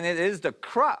 And it is the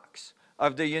crux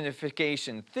of the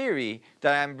unification theory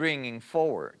that I'm bringing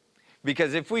forward.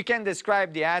 Because if we can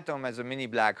describe the atom as a mini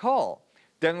black hole,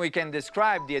 then we can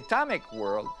describe the atomic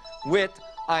world with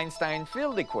Einstein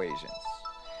field equations.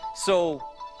 So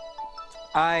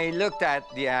I looked at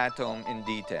the atom in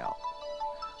detail.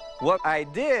 What I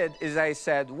did is I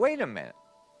said, wait a minute.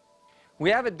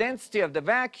 We have a density of the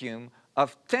vacuum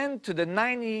of 10 to the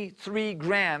 93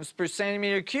 grams per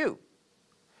centimeter cube.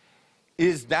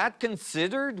 Is that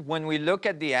considered when we look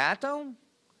at the atom?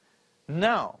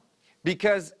 No,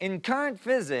 because in current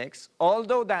physics,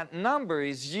 although that number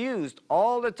is used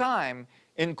all the time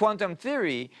in quantum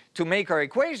theory to make our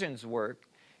equations work,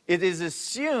 it is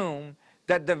assumed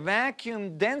that the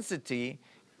vacuum density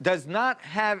does not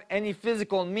have any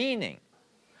physical meaning.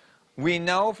 We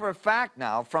know for a fact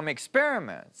now from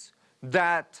experiments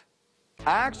that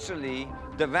actually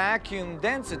the vacuum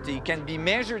density can be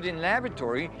measured in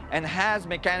laboratory and has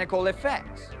mechanical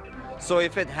effects. So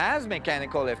if it has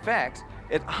mechanical effects,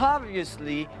 it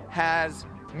obviously has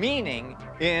meaning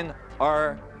in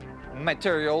our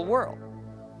material world.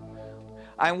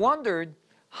 I wondered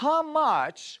how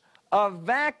much of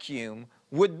vacuum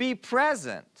would be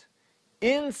present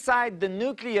inside the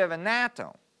nuclei of an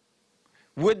atom.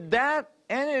 Would that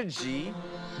energy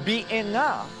be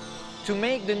enough to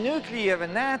make the nuclei of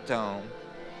an atom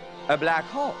a black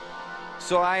hole?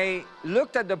 So I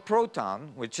looked at the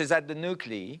proton, which is at the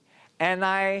nuclei, and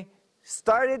I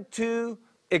started to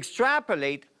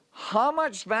extrapolate how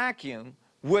much vacuum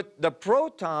would the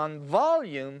proton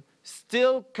volume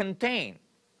still contain,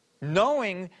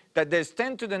 knowing that there's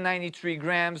 10 to the 93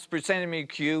 grams per centimeter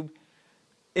cube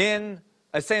in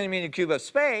a centimeter cube of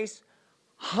space.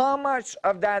 How much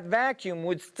of that vacuum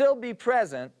would still be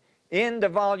present in the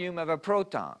volume of a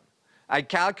proton? I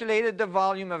calculated the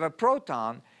volume of a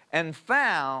proton and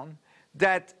found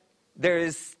that there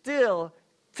is still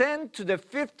 10 to the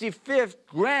 55th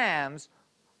grams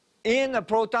in a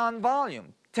proton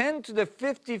volume. 10 to the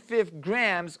 55th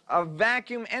grams of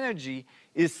vacuum energy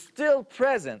is still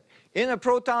present in a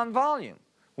proton volume.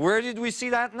 Where did we see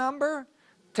that number?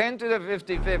 10 to the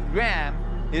 55th gram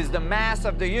is the mass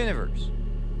of the universe.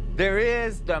 There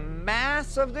is the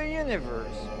mass of the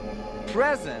universe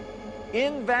present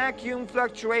in vacuum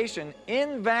fluctuation,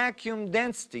 in vacuum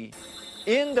density,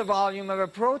 in the volume of a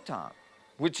proton,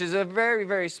 which is a very,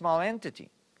 very small entity.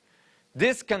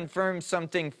 This confirms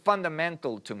something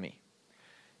fundamental to me.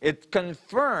 It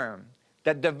confirmed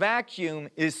that the vacuum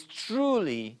is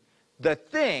truly the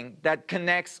thing that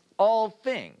connects all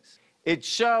things. It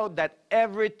showed that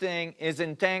everything is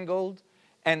entangled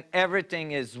and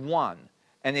everything is one.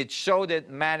 And it showed it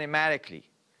mathematically.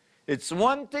 It's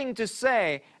one thing to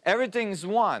say everything's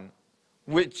one,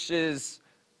 which is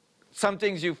some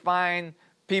things you find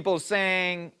people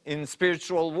saying in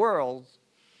spiritual worlds.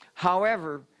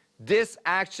 However, this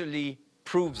actually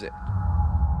proves it.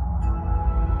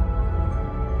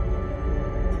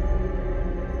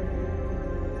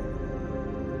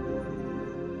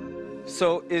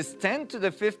 So is 10 to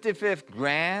the 55th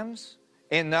grams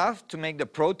enough to make the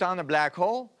proton a black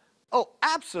hole? Oh,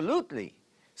 absolutely.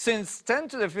 Since 10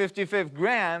 to the 55th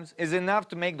grams is enough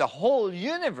to make the whole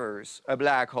universe a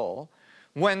black hole,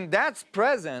 when that's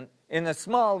present in a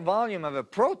small volume of a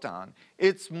proton,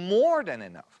 it's more than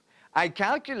enough. I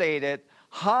calculated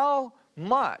how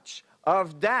much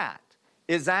of that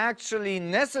is actually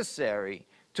necessary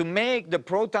to make the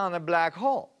proton a black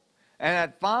hole. And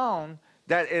I found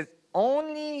that it's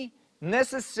only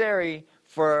necessary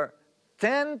for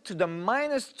 10 to the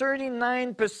minus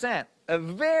 39%, a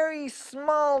very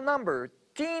small number,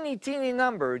 teeny, teeny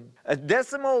number, a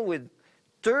decimal with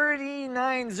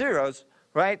 39 zeros,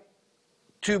 right,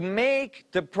 to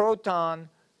make the proton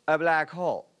a black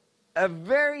hole. A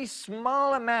very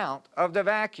small amount of the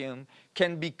vacuum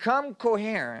can become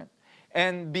coherent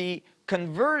and be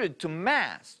converted to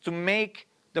mass to make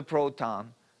the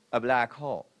proton a black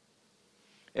hole.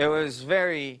 It was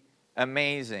very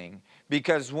amazing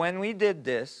because when we did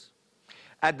this,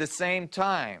 at the same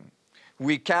time,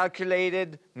 we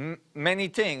calculated many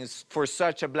things for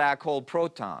such a black hole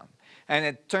proton. And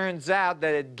it turns out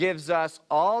that it gives us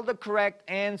all the correct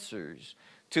answers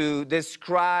to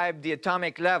describe the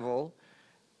atomic level.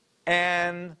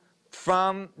 And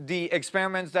from the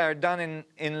experiments that are done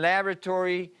in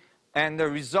laboratory and the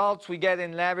results we get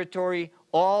in laboratory,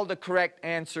 all the correct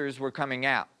answers were coming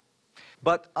out.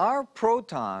 But our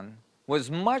proton was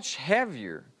much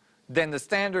heavier than the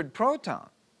standard proton.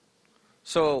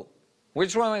 So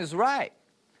which one is right?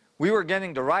 We were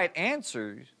getting the right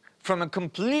answers from a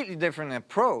completely different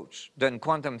approach than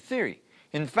quantum theory.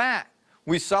 In fact,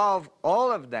 we solved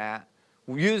all of that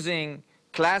using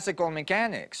classical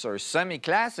mechanics or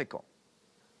semi-classical.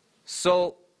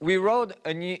 So we wrote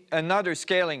another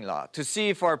scaling law to see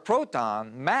if our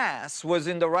proton mass was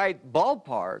in the right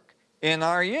ballpark in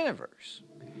our universe.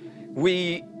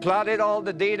 We plotted all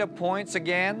the data points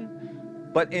again,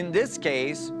 but in this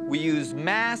case, we used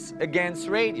mass against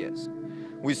radius.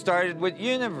 We started with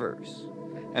universe,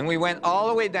 and we went all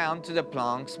the way down to the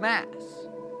Planck's mass.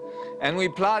 And we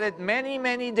plotted many,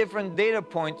 many different data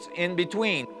points in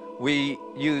between. We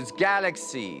used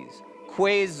galaxies,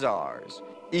 quasars,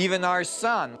 even our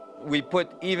sun. We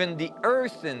put even the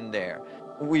Earth in there.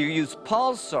 We used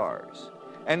pulsars.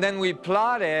 And then we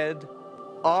plotted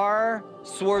our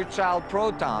Schwarzschild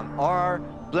proton, our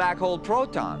black hole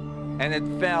proton. And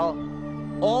it fell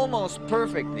almost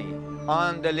perfectly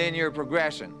on the linear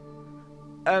progression.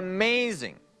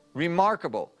 Amazing,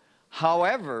 remarkable.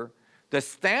 However, the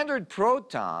standard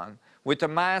proton with a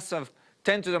mass of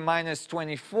 10 to the minus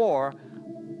 24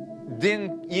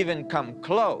 didn't even come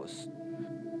close,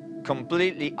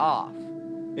 completely off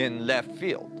in left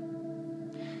field.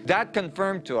 That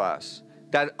confirmed to us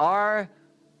that our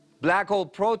black hole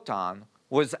proton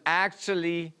was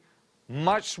actually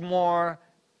much more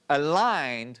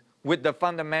aligned with the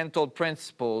fundamental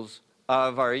principles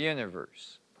of our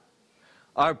universe.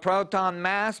 Our proton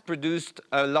mass produced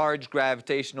a large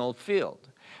gravitational field.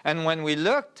 And when we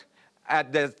looked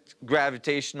at the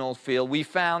gravitational field, we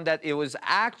found that it was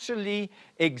actually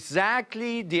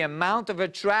exactly the amount of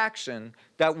attraction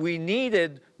that we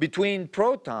needed between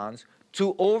protons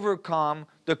to overcome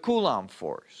the Coulomb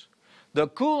force. The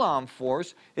Coulomb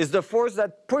force is the force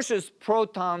that pushes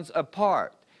protons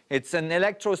apart. It's an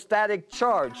electrostatic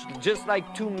charge, just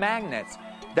like two magnets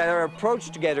that are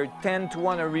approached together tend to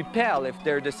want to repel if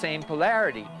they're the same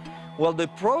polarity. Well, the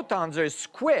protons are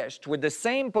squished with the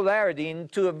same polarity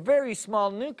into a very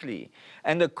small nuclei,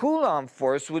 and the Coulomb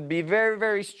force would be very,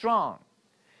 very strong.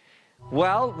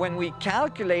 Well, when we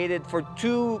calculated for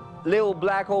two little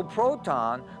black hole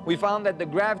proton, we found that the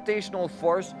gravitational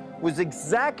force was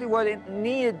exactly what it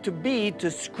needed to be to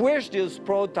squish those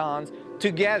protons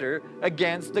together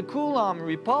against the Coulomb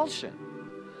repulsion.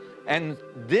 And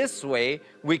this way,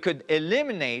 we could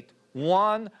eliminate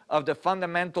one of the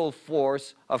fundamental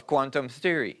force of quantum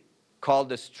theory, called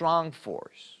the strong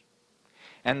force.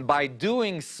 And by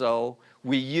doing so,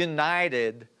 we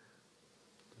united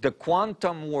the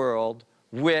quantum world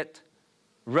with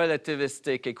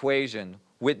relativistic equation,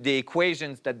 with the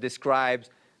equations that describes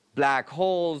black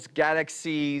holes,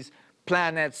 galaxies,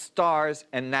 planets, stars,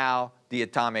 and now the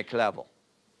atomic level.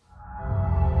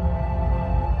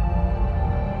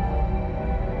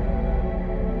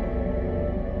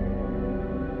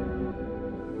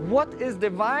 What is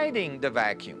dividing the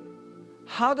vacuum?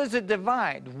 How does it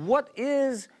divide? What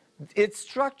is its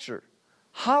structure?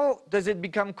 How does it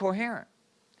become coherent?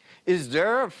 Is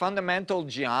there a fundamental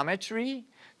geometry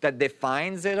that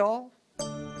defines it all?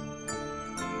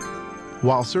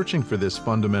 While searching for this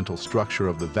fundamental structure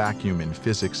of the vacuum in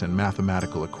physics and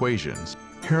mathematical equations,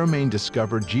 Haramein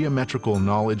discovered geometrical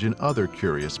knowledge in other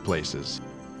curious places.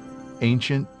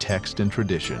 Ancient text and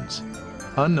traditions.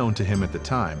 Unknown to him at the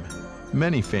time,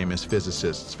 many famous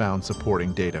physicists found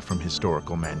supporting data from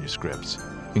historical manuscripts,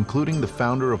 including the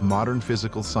founder of modern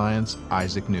physical science,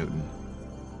 Isaac Newton.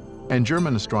 And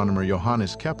German astronomer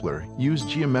Johannes Kepler used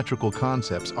geometrical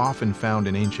concepts often found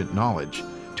in ancient knowledge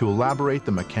to elaborate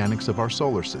the mechanics of our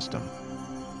solar system.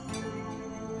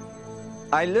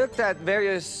 I looked at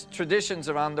various traditions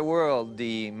around the world,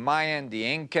 the Mayan, the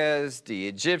Incas, the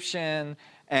Egyptian,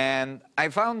 and I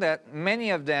found that many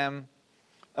of them,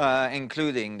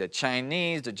 including the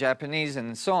Chinese, the Japanese,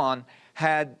 and so on,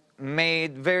 had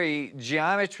made very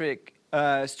geometric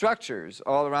structures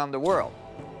all around the world.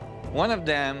 One of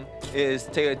them is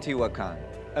Teotihuacan,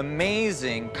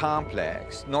 amazing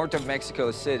complex north of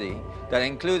Mexico City that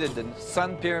included the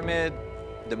Sun Pyramid,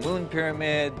 the Moon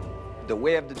Pyramid, the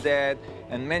Way of the Dead,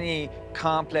 and many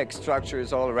complex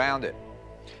structures all around it.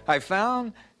 I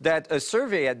found that a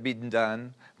survey had been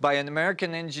done by an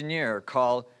American engineer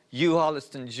called Hugh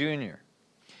Holliston Jr.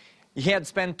 He had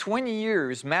spent 20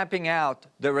 years mapping out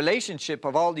the relationship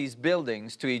of all these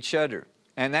buildings to each other.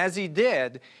 And as he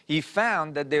did, he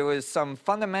found that there was some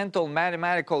fundamental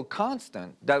mathematical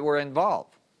constant that were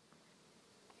involved.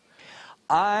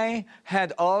 I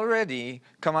had already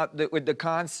come up with the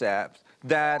concept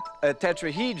that a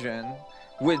tetrahedron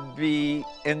would be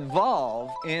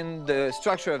involved in the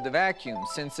structure of the vacuum,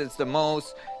 since it's the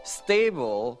most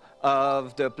stable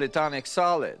of the Platonic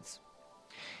solids.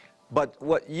 But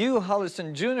what Hugh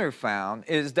Holliston Jr. found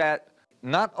is that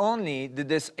not only did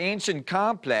this ancient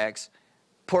complex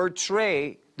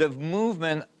portray the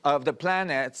movement of the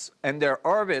planets and their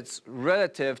orbits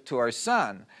relative to our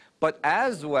sun, but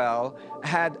as well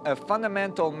had a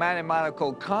fundamental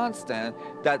mathematical constant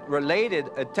that related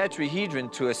a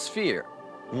tetrahedron to a sphere.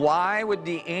 Why would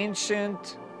the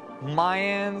ancient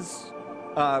Mayans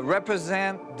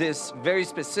represent this very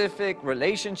specific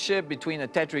relationship between a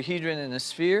tetrahedron and a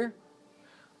sphere?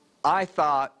 I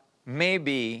thought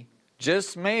maybe,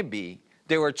 just maybe,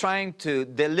 they were trying to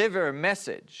deliver a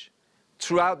message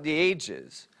throughout the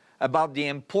ages about the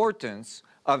importance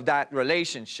of that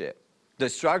relationship. The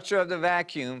structure of the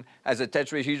vacuum as a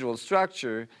tetrahedral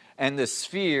structure and the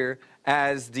sphere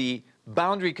as the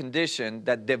boundary condition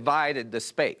that divided the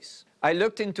space. I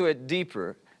looked into it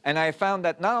deeper and I found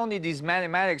that not only these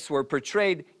mathematics were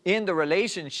portrayed in the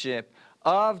relationship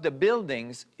of the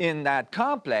buildings in that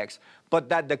complex, but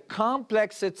that the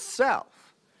complex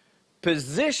itself,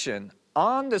 positioned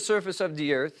on the surface of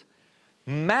the Earth,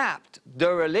 mapped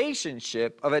the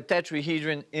relationship of a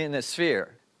tetrahedron in a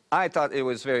sphere. I thought it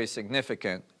was very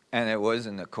significant, and it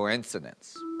wasn't a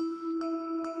coincidence.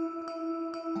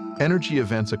 Energy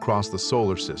events across the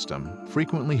solar system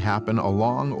frequently happen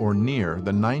along or near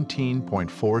the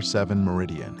 19.47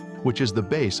 meridian, which is the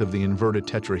base of the inverted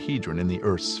tetrahedron in the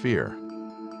Earth's sphere.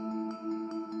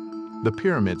 The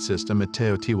pyramid system at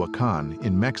Teotihuacan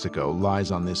in Mexico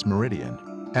lies on this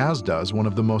meridian, as does one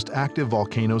of the most active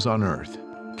volcanoes on Earth.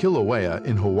 Kilauea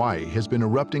in Hawaii has been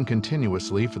erupting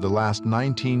continuously for the last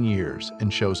 19 years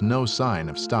and shows no sign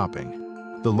of stopping.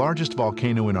 The largest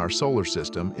volcano in our solar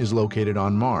system is located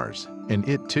on Mars, and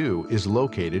it too is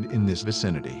located in this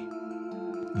vicinity.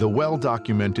 The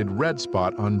well-documented red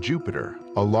spot on Jupiter,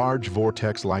 a large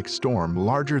vortex-like storm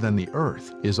larger than the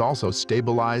Earth, is also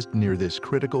stabilized near this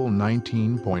critical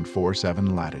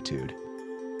 19.47 latitude.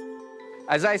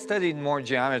 As I studied more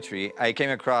geometry, I came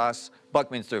across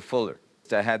Buckminster Fuller,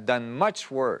 that had done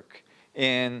much work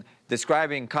in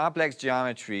describing complex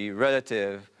geometry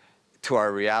relative to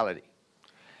our reality.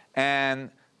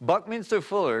 And Buckminster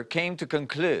Fuller came to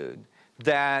conclude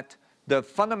that the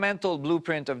fundamental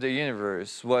blueprint of the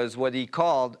universe was what he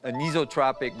called an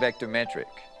isotropic vector metric,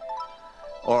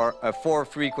 or a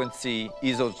four-frequency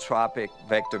isotropic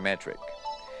vector metric.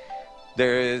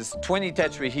 There is 20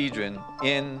 tetrahedron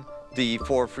in the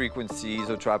four-frequency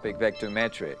isotropic vector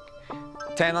metric.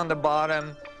 10 on the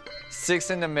bottom,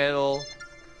 6 in the middle,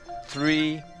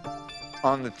 3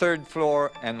 on the third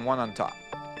floor, and 1 on top.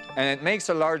 And it makes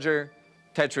a larger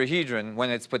tetrahedron when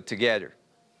it's put together.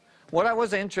 What I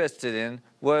was interested in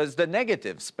was the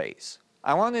negative space.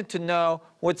 I wanted to know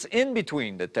what's in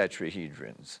between the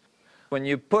tetrahedrons. When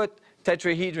you put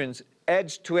tetrahedrons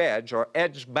edge to edge or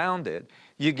edge bounded,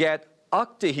 you get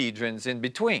octahedrons in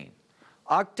between.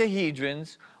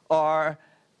 Octahedrons are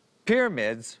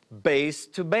pyramids base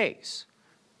to base.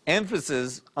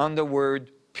 Emphasis on the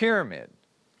word pyramid.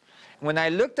 When I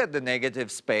looked at the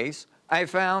negative space, I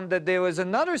found that there was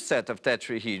another set of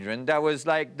tetrahedron that was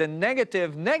like the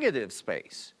negative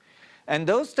space. And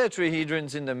those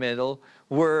tetrahedrons in the middle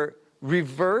were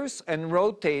reversed and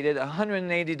rotated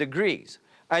 180 degrees.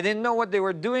 I didn't know what they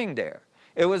were doing there.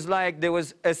 It was like there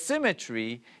was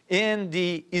asymmetry in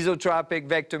the isotropic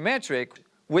vector metric.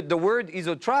 With the word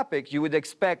isotropic, you would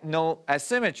expect no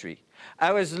asymmetry.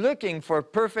 I was looking for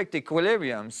perfect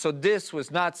equilibrium, so this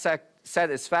was not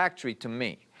satisfactory to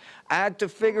me. I had to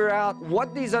figure out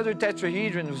what these other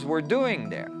tetrahedrons were doing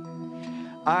there.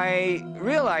 I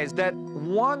realized that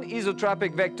one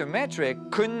isotropic vector metric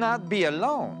could not be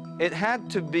alone. It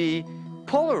had to be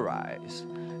polarized.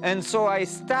 And so I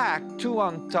stacked two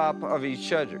on top of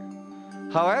each other.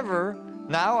 However,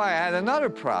 now I had another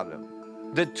problem.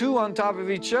 The two on top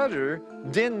of each other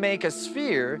didn't make a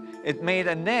sphere, it made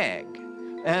an egg.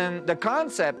 And the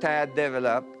concept I had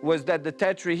developed was that the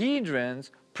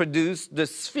tetrahedrons produce the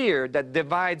sphere that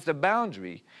divides the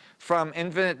boundary from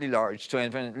infinitely large to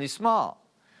infinitely small.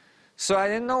 So I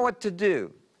didn't know what to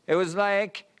do. It was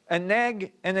like an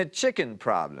egg and a chicken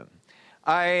problem.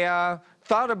 I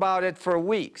thought about it for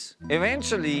weeks,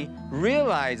 eventually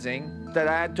realizing that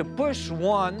I had to push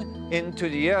one into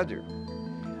the other.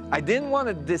 I didn't want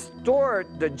to distort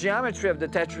the geometry of the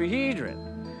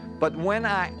tetrahedron, but when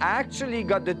I actually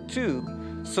got the two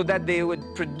so that they would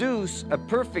produce a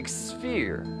perfect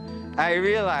sphere, I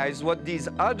realized what these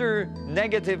other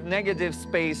negative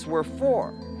space were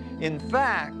for. In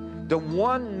fact, the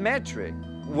one metric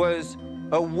was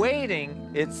awaiting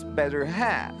its better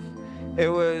half. It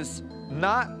was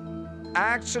not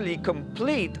actually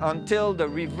complete until the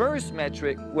reverse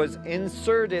metric was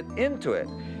inserted into it.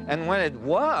 And when it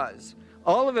was,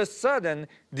 all of a sudden,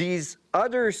 these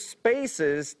other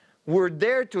spaces were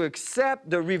there to accept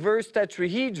the reverse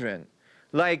tetrahedron.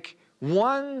 Like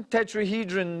one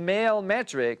tetrahedron male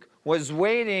metric was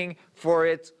waiting for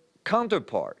its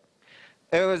counterpart.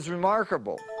 It was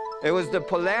remarkable. It was the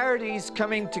polarities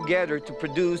coming together to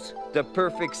produce the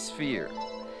perfect sphere.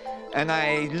 And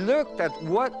I looked at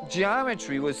what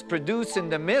geometry was produced in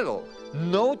the middle.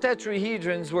 No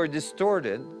tetrahedrons were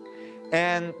distorted,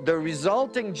 and the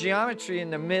resulting geometry in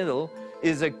the middle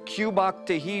is a cube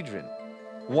octahedron.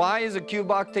 Why is a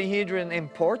cube octahedron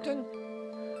important?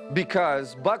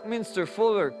 Because Buckminster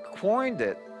Fuller coined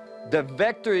it the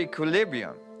vector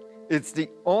equilibrium. It's the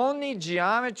only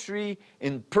geometry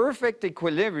in perfect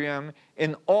equilibrium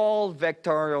in all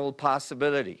vectorial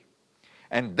possibility.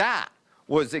 And that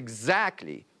was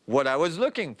exactly what I was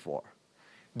looking for.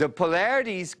 The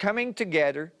polarities coming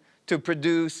together to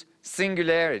produce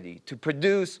singularity, to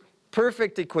produce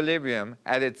perfect equilibrium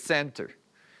at its center.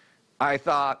 I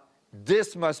thought,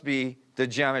 this must be the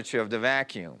geometry of the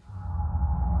vacuum.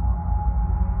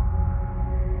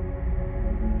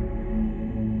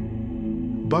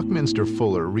 Buckminster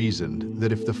Fuller reasoned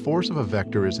that if the force of a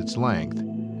vector is its length,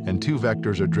 and two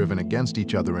vectors are driven against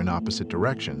each other in opposite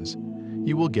directions,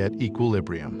 you will get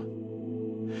equilibrium.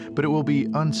 But it will be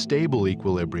unstable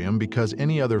equilibrium because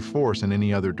any other force in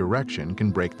any other direction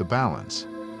can break the balance.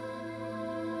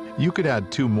 You could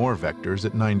add two more vectors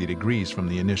at 90 degrees from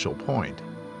the initial point,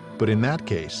 but in that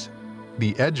case,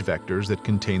 the edge vectors that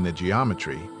contain the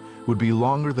geometry would be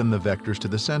longer than the vectors to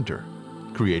the center,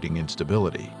 creating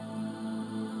instability.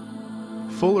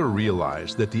 Fuller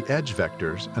realized that the edge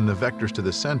vectors and the vectors to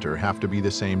the center have to be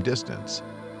the same distance.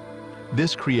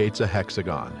 This creates a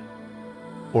hexagon,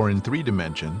 or in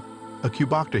 3-dimension, a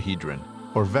cuboctahedron,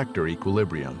 or vector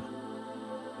equilibrium.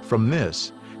 From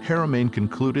this, Haramein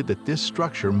concluded that this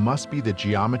structure must be the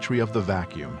geometry of the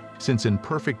vacuum, since in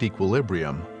perfect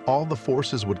equilibrium, all the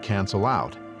forces would cancel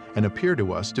out and appear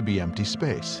to us to be empty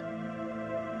space.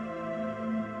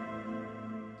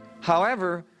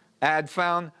 However, I had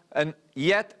found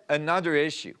yet another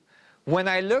issue. When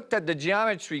I looked at the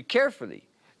geometry carefully,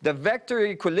 the vector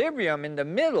equilibrium in the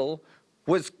middle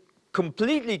was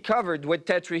completely covered with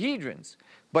tetrahedrons,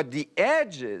 but the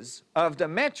edges of the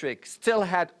metric still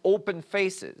had open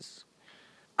faces.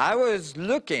 I was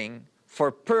looking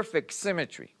for perfect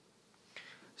symmetry.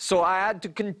 So I had to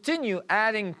continue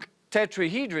adding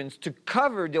tetrahedrons to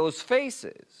cover those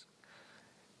faces.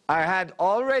 I had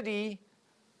already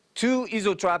two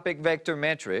isotropic vector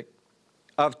metric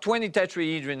of 20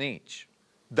 tetrahedron each.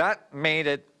 That made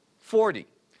it 40.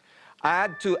 I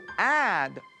had to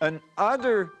add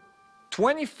another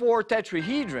 24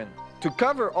 tetrahedron to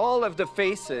cover all of the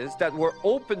faces that were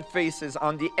open faces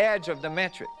on the edge of the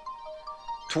metric.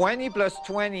 20 plus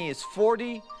 20 is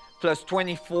 40, plus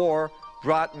 24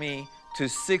 brought me to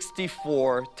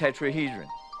 64 tetrahedron.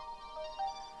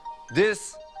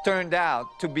 This turned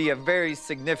out to be a very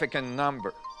significant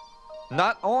number.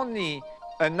 Not only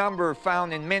a number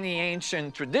found in many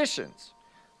ancient traditions,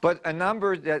 but a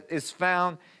number that is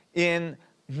found in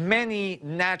many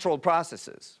natural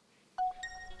processes.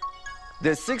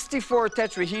 The 64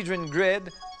 tetrahedron grid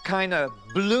kind of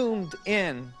bloomed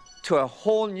in to a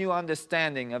whole new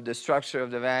understanding of the structure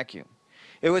of the vacuum.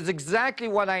 It was exactly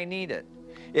what I needed.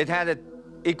 It had an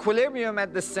equilibrium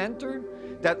at the center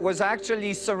that was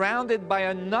actually surrounded by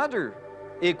another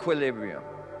equilibrium.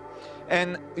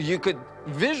 And you could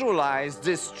visualize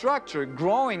this structure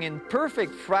growing in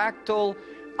perfect fractal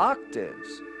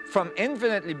octaves from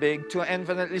infinitely big to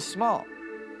infinitely small.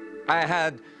 I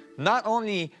had not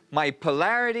only my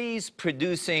polarities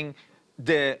producing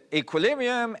the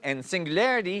equilibrium and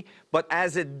singularity, but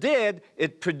as it did,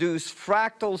 it produced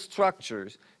fractal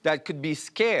structures that could be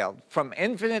scaled from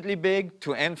infinitely big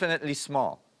to infinitely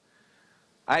small.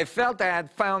 I felt I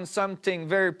had found something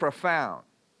very profound.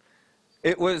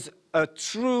 It was a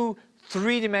true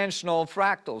three-dimensional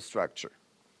fractal structure,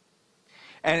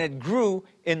 and it grew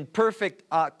in perfect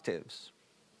octaves.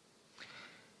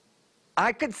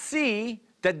 I could see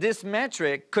that this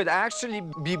metric could actually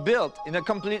be built in a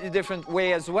completely different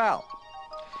way as well.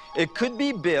 It could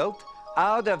be built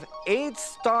out of 8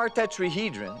 star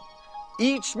tetrahedron,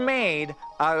 each made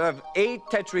out of 8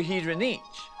 tetrahedron each.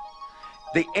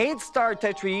 The 8 star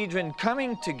tetrahedron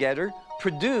coming together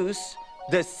produce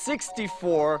the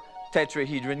 64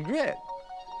 tetrahedron grid.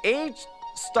 8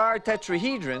 star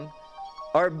tetrahedron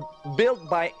are built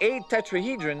by 8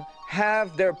 tetrahedron,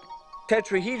 have their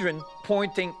tetrahedron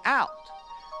pointing out,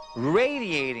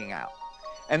 radiating out.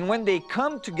 And when they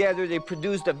come together, they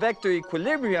produce the vector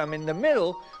equilibrium in the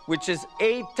middle, which is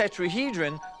 8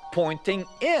 tetrahedron pointing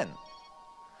in.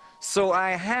 So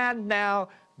I had now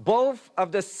both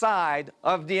of the side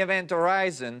of the event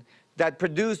horizon that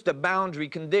produce the boundary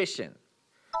condition.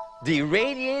 The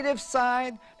radiative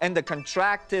side and the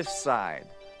contractive side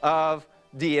of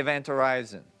the event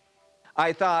horizon.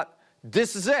 I thought,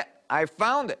 this is it. I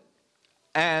found it.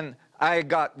 And I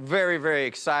got very, very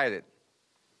excited.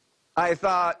 I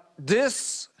thought,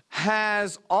 this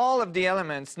has all of the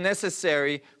elements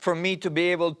necessary for me to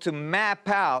be able to map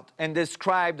out and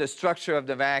describe the structure of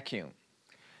the vacuum.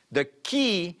 The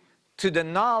key to the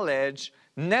knowledge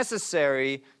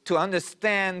necessary to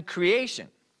understand creation.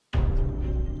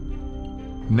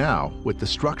 Now, with the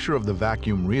structure of the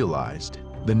vacuum realized,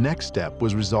 the next step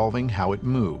was resolving how it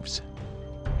moves.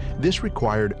 This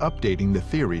required updating the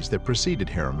theories that preceded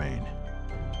Haramein.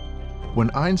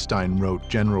 When Einstein wrote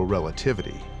general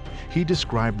relativity, he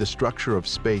described the structure of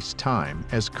space-time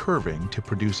as curving to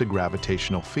produce a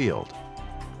gravitational field.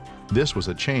 This was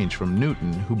a change from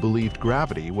Newton, who believed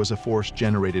gravity was a force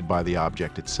generated by the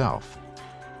object itself.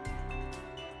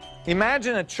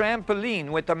 Imagine a trampoline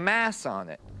with a mass on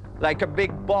it, like a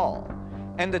big ball,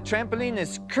 and the trampoline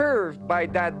is curved by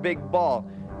that big ball,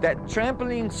 that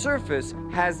trampoline surface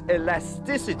has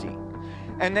elasticity.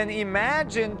 And then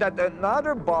imagine that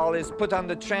another ball is put on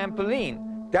the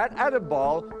trampoline. That other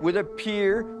ball would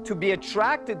appear to be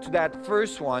attracted to that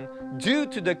first one due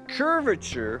to the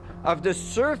curvature of the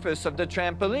surface of the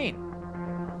trampoline.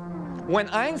 When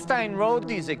Einstein wrote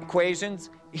these equations,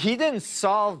 he didn't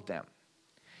solve them.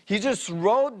 He just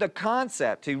wrote the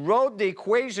concept. He wrote the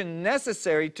equation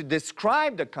necessary to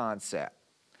describe the concept.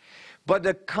 But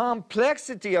the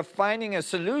complexity of finding a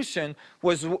solution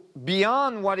was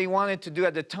beyond what he wanted to do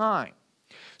at the time.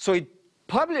 So he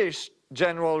published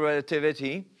general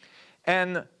relativity,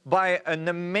 and by an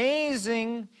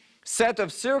amazing set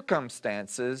of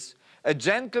circumstances, a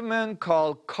gentleman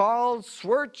called Karl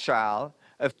Schwarzschild,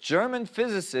 a German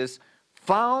physicist,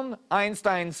 found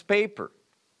Einstein's paper.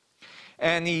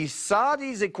 And he saw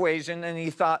these equations and he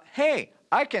thought, hey,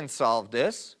 I can solve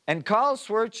this. And Karl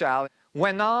Schwarzschild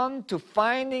went on to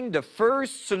finding the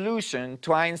first solution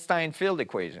to Einstein field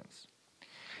equations.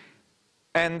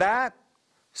 And that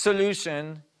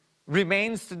solution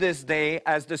remains to this day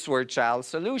as the Schwarzschild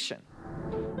solution.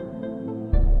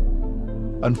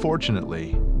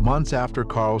 Unfortunately, months after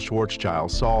Karl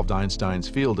Schwarzschild solved Einstein's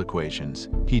field equations,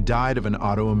 he died of an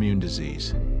autoimmune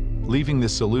disease, leaving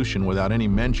this solution without any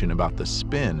mention about the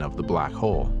spin of the black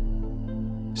hole.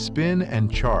 Spin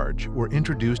and charge were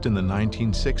introduced in the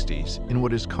 1960s in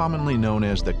what is commonly known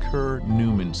as the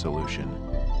Kerr-Newman solution.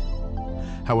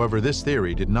 However, this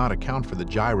theory did not account for the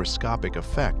gyroscopic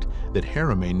effect that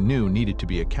Haramein knew needed to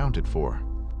be accounted for.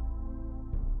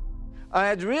 I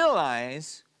had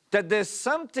realized that there's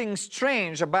something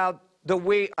strange about the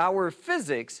way our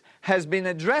physics has been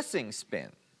addressing spin.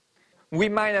 We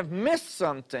might have missed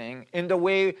something in the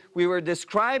way we were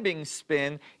describing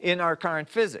spin in our current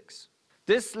physics.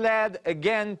 This led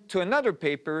again to another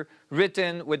paper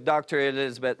written with Dr.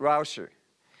 Elizabeth Rauscher.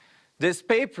 This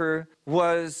paper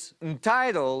was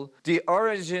entitled The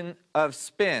Origin of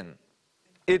Spin.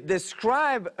 It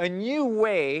described a new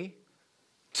way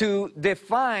to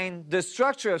define the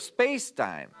structure of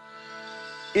space-time.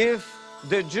 If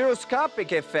the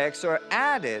gyroscopic effects are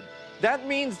added, that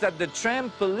means that the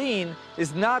trampoline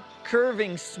is not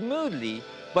curving smoothly,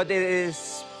 but it is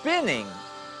spinning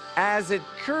as it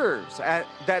curves.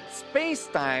 That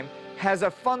space-time has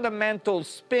a fundamental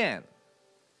spin.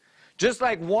 Just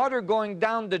like water going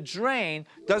down the drain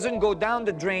doesn't go down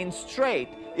the drain straight,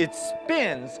 it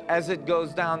spins as it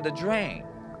goes down the drain.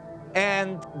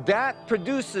 And that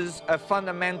produces a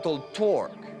fundamental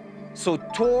torque. So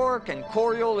torque and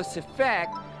Coriolis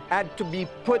effect had to be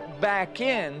put back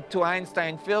into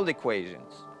Einstein field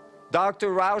equations. Dr.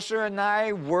 Rauscher and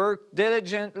I worked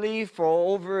diligently for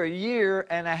over 1.5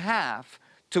 years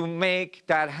to make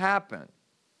that happen.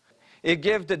 It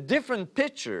gives a different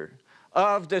picture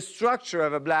of the structure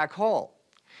of a black hole.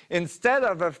 Instead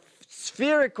of a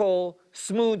spherical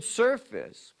smooth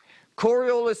surface,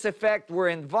 Coriolis effect were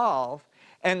involved,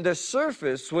 and the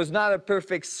surface was not a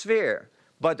perfect sphere,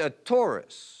 but a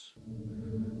torus.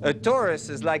 A torus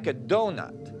is like a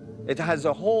donut. It has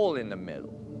a hole in the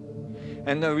middle.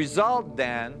 And the result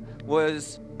then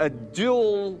was a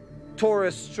dual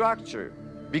torus structure.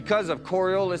 Because of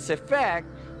Coriolis effect,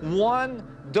 one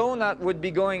donut would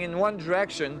be going in one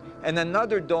direction and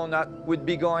another donut would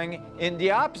be going in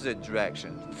the opposite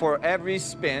direction. For every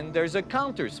spin, there's a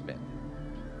counterspin.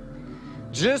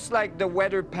 Just like the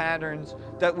weather patterns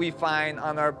that we find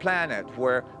on our planet,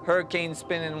 where hurricanes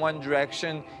spin in one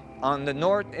direction on the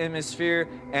north hemisphere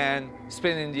and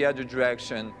spin in the other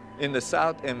direction in the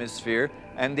south hemisphere,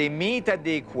 and they meet at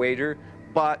the equator,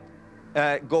 but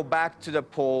go back to the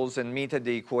poles and meet at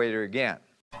the equator again.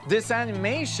 This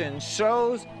animation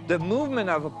shows the movement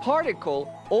of a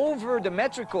particle over the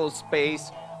metrical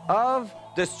space of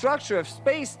the structure of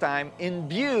space-time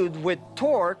imbued with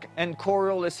torque and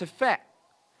Coriolis effect.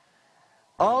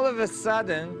 All of a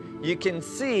sudden, you can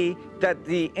see that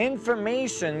the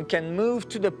information can move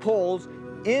to the poles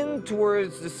in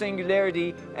towards the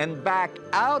singularity and back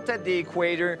out at the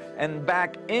equator and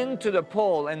back into the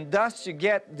pole, and thus you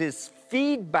get this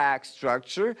feedback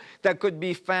structure that could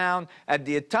be found at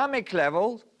the atomic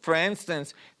level. For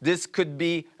instance, this could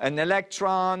be an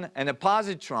electron and a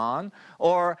positron,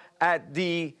 or at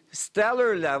the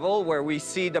stellar level where we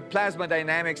see the plasma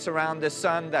dynamics around the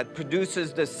sun that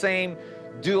produces the same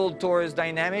dual torus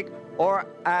dynamic, or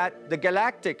at the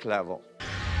galactic level.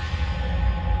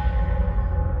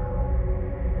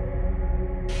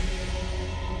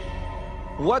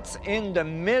 What's in the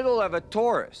middle of a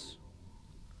torus?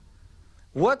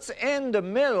 What's in the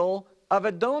middle of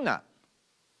a donut?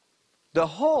 The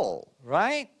hole,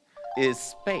 right, is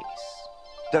space.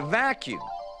 The vacuum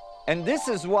And this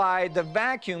is why the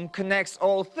vacuum connects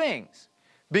all things,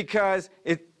 because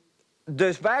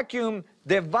the vacuum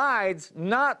divides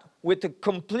not with the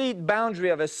complete boundary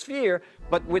of a sphere,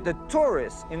 but with a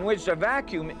torus in which the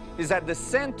vacuum is at the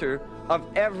center of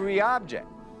every object,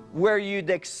 where you'd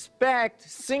expect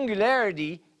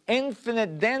singularity,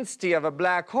 infinite density of a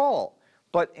black hole,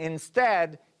 but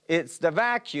instead it's the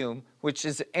vacuum which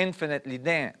is infinitely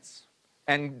dense,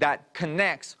 and that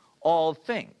connects all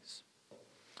things.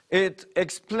 It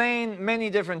explained many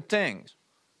different things,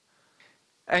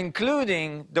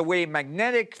 including the way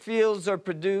magnetic fields are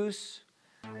produced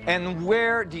and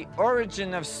where the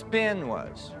origin of spin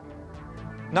was.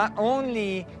 Not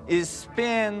only is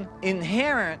spin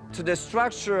inherent to the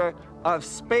structure of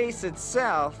space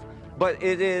itself, but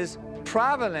it is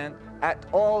prevalent at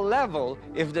all levels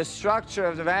if the structure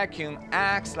of the vacuum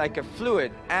acts like a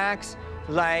fluid, acts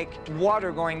like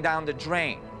water going down the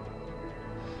drain.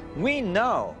 We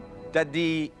know that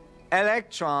the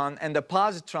electron and the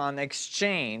positron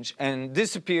exchange and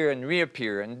disappear and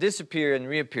reappear and disappear and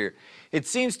reappear. It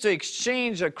seems to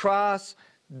exchange across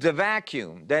the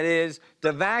vacuum. That is,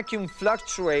 the vacuum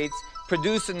fluctuates,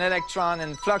 produces an electron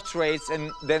and fluctuates,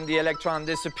 and then the electron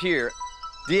disappears.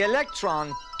 The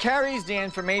electron carries the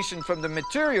information from the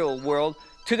material world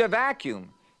to the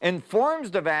vacuum,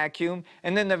 informs the vacuum,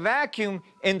 and then the vacuum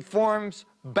informs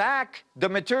back the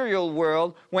material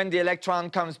world when the electron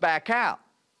comes back out.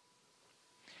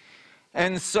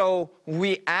 And so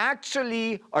we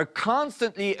actually are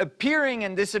constantly appearing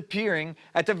and disappearing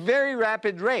at a very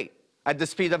rapid rate, at the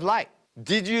speed of light.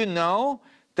 Did you know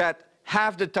that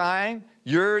half the time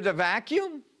you're the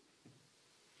vacuum?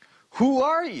 Who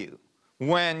are you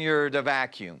when you're the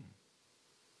vacuum?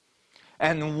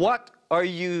 And what are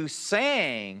you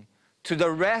saying to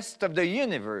the rest of the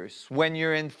universe when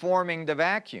you're informing the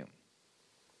vacuum?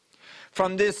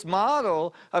 From this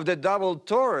model of the double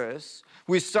torus,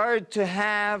 we started to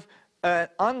have an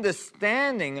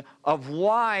understanding of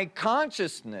why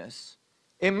consciousness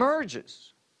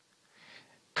emerges.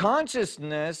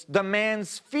 Consciousness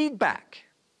demands feedback.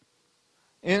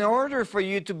 In order for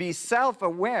you to be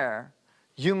self-aware,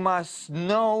 you must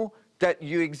know that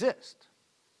you exist.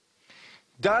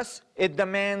 Thus, it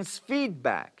demands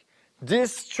feedback.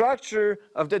 This structure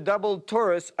of the double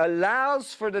torus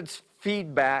allows for the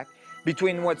feedback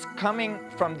between what's coming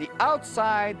from the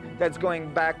outside that's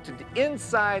going back to the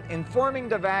inside, informing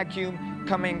the vacuum,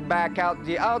 coming back out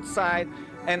the outside,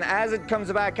 and as it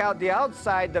comes back out the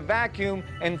outside, the vacuum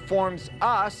informs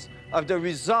us of the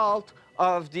result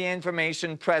of the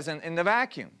information present in the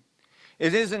vacuum.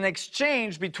 It is an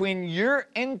exchange between your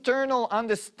internal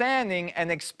understanding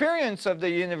and experience of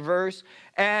the universe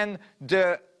and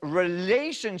the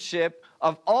relationship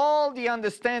of all the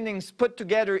understandings put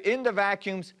together in the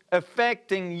vacuums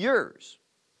affecting yours.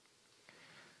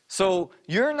 So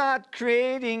you're not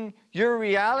creating your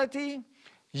reality,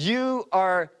 you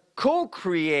are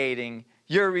co-creating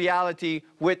your reality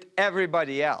with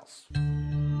everybody else.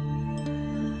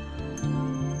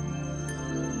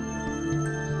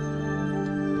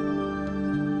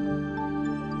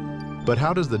 But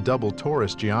how does the double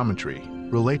torus geometry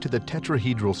relate to the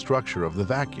tetrahedral structure of the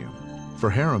vacuum? For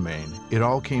Haramein, it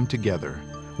all came together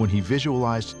when he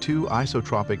visualized two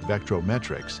isotropic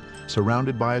vectrometrics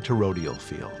surrounded by a toroidal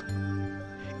field.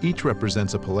 Each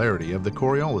represents a polarity of the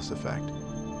Coriolis effect.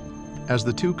 As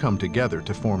the two come together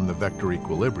to form the vector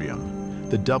equilibrium,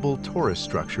 the double torus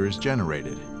structure is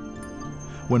generated.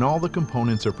 When all the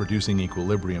components are producing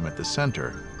equilibrium at the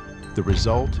center, the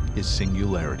result is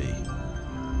singularity,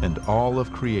 and all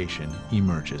of creation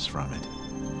emerges from it.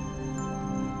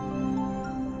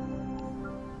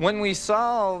 When we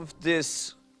solved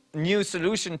this new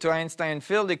solution to Einstein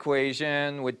field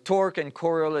equation with torque and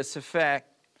Coriolis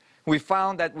effect, we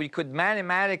found that we could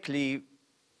mathematically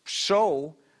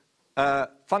show a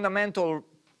fundamental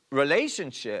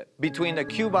relationship between the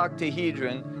cube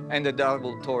octahedron and the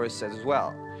double torus as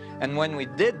well. And when we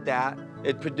did that,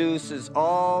 it produces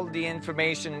all the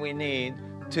information we need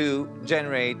to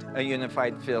generate a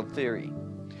unified field theory.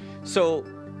 So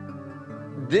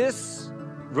this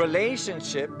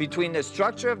relationship between the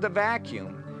structure of the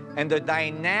vacuum and the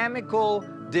dynamical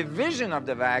division of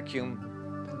the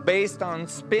vacuum based on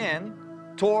spin,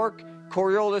 torque,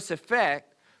 Coriolis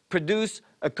effect produce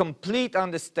a complete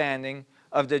understanding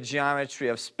of the geometry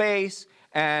of space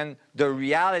and the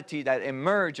reality that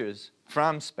emerges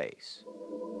from space.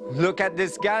 Look at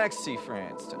this galaxy, for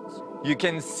instance. You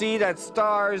can see that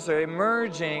stars are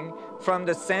emerging from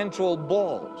the central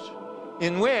bulge,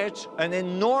 in which an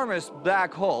enormous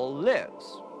black hole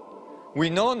lives. We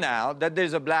know now that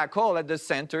there's a black hole at the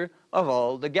center of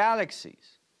all the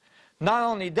galaxies. Not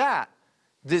only that,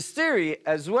 this theory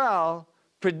as well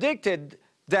predicted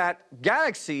that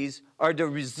galaxies are the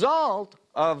result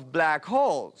of black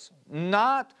holes,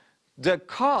 not the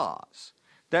cause.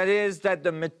 That is, that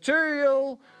the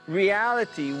material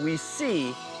reality we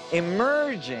see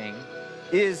emerging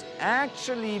is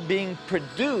actually being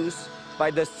produced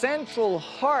by the central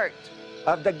heart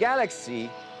of the galaxy,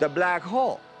 the black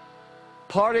hole.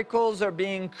 Particles are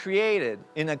being created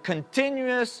in a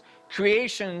continuous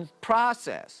creation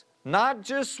process, not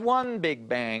just one Big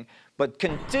Bang, but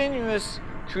continuous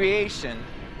creation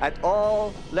at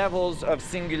all levels of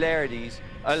singularities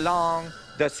along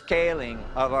the scaling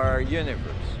of our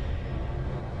universe.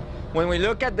 When we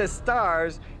look at the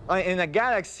stars in a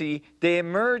galaxy, they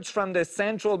emerge from the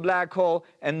central black hole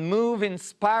and move in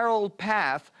spiral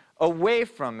path away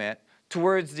from it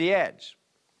towards the edge.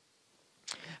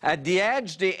 At the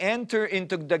edge, they enter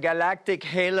into the galactic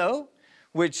halo,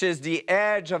 which is the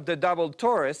edge of the double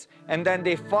torus, and then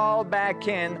they fall back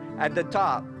in at the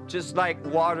top, just like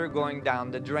water going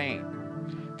down the drain.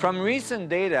 From recent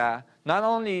data, not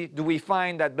only do we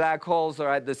find that black holes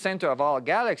are at the center of all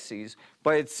galaxies,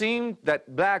 but it seemed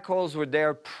that black holes were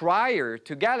there prior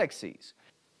to galaxies.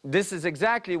 This is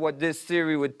exactly what this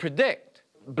theory would predict.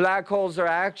 Black holes are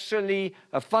actually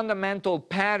a fundamental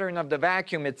pattern of the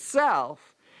vacuum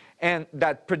itself, and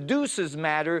that produces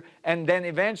matter and then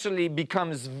eventually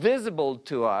becomes visible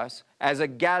to us as a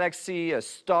galaxy, a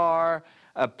star,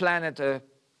 a planet, an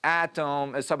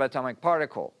atom, a subatomic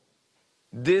particle.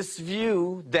 This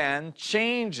view then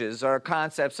changes our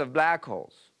concepts of black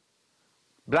holes.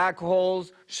 Black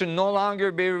holes should no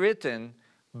longer be written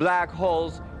black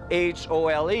holes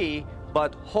H-O-L-E,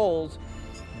 but holes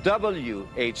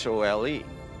W-H-O-L-E.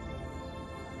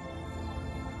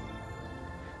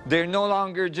 They're no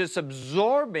longer just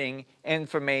absorbing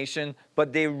information,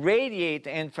 but they radiate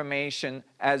information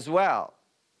as well.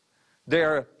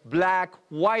 They're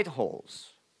black-white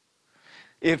holes.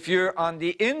 If you're on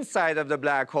the inside of the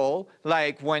black hole,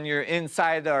 like when you're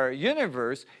inside our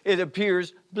universe, it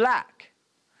appears black.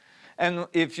 And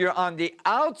if you're on the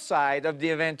outside of the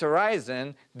event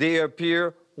horizon, they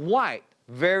appear white,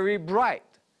 very bright.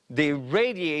 They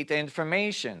radiate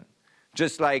information,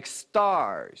 just like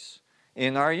stars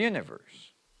in our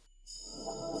universe.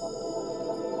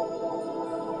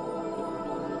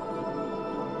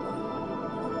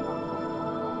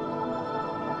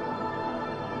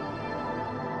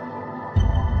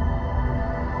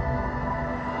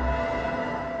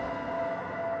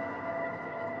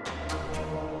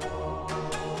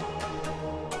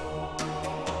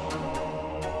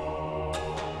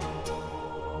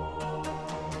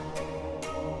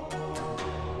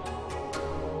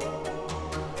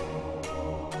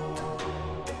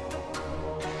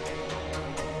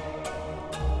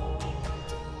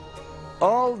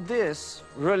 All this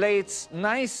relates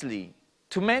nicely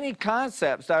to many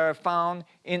concepts that are found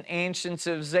in ancient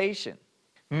civilization.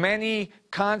 Many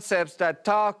concepts that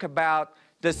talk about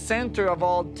the center of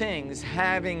all things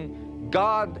having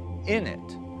God in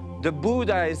it. The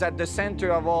Buddha is at the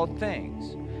center of all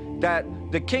things. That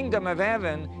the kingdom of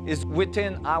heaven is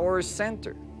within our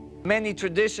center. Many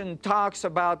tradition talks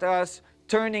about us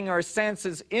turning our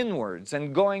senses inwards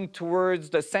and going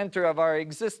towards the center of our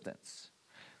existence,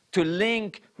 to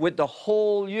link with the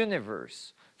whole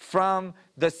universe from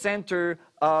the center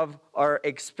of our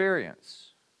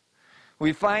experience.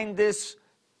 We find this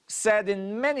said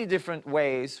in many different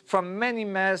ways from many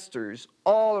masters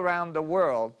all around the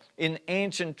world in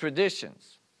ancient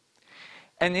traditions.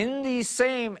 And in these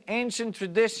same ancient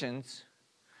traditions,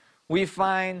 we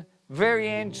find very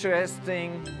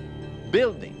interesting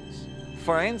buildings.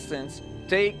 For instance,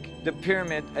 take the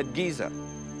pyramid at Giza.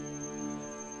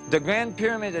 The Grand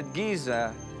Pyramid at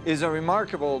Giza is a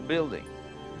remarkable building.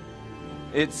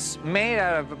 It's made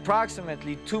out of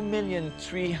approximately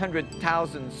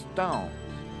 2,300,000 stones.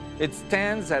 It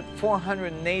stands at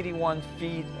 481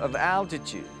 feet of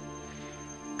altitude.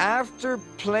 After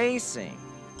placing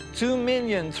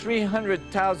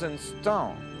 2,300,000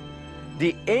 stones,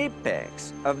 the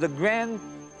apex of the Grand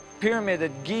Pyramid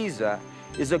at Giza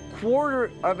is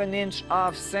 1/4 of an inch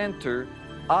off center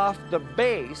off the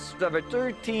base of a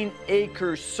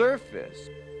 13-acre surface.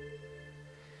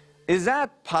 Is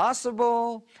that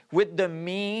possible with the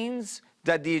means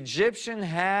that the Egyptians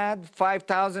had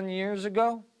 5,000 years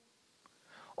ago?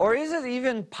 Or is it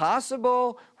even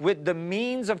possible with the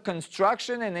means of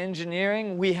construction and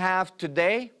engineering we have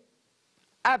today?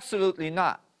 Absolutely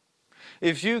not.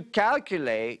 If you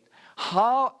calculate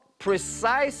how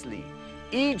precisely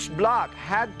each block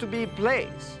had to be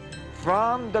placed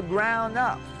from the ground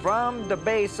up, from the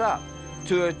base up,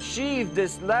 to achieve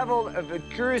this level of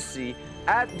accuracy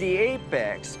at the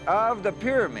apex of the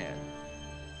pyramid.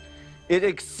 It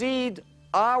exceeds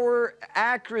our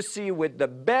accuracy with the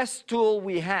best tool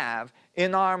we have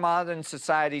in our modern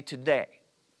society today.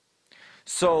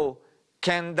 So,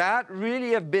 can that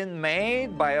really have been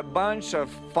made by a bunch of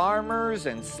farmers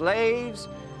and slaves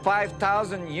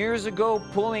 5,000 years ago,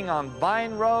 pulling on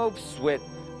vine ropes with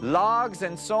logs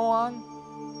and so on?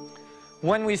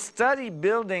 When we study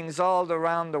buildings all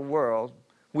around the world,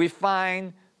 we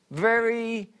find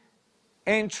very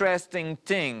interesting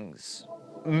things.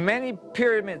 Many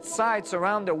pyramid sites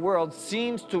around the world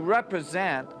seems to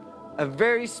represent a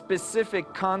very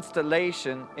specific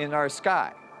constellation in our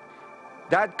sky.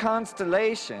 That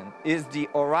constellation is the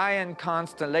Orion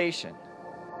constellation.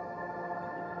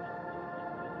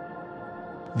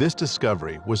 This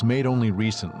discovery was made only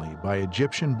recently by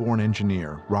Egyptian-born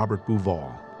engineer Robert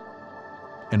Bauval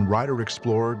and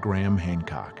writer-explorer Graham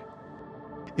Hancock.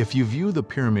 If you view the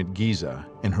Pyramid Giza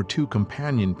and her two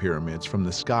companion pyramids from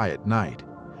the sky at night,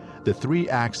 the three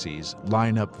axes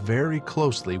line up very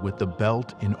closely with the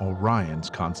belt in Orion's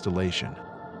constellation.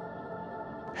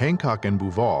 Hancock and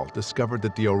Bauval discovered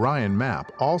that the Orion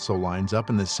map also lines up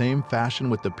in the same fashion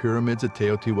with the pyramids at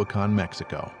Teotihuacan,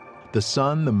 Mexico. The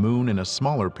sun, the moon, and a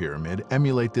smaller pyramid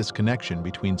emulate this connection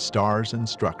between stars and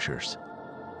structures.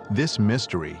 This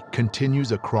mystery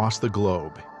continues across the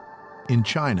globe. In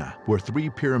China, where three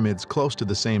pyramids close to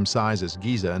the same size as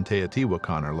Giza and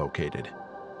Teotihuacan are located,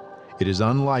 it is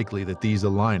unlikely that these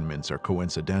alignments are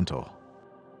coincidental.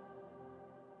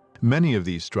 Many of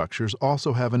these structures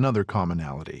also have another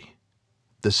commonality.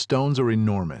 The stones are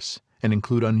enormous and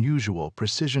include unusual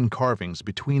precision carvings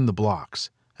between the blocks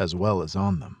as well as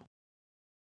on them.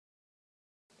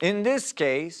 In this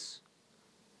case,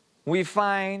 we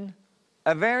find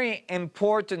a very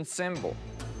important symbol.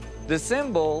 The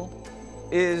symbol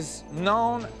is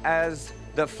known as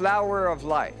the flower of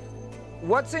life.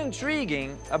 What's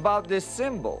intriguing about this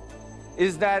symbol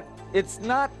is that it's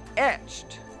not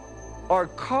etched or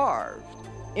carved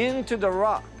into the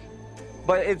rock,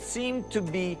 but it seemed to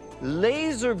be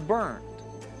laser burned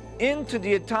into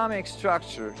the atomic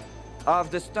structure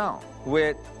of the stone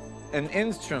with an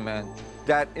instrument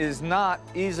that is not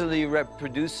easily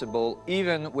reproducible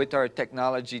even with our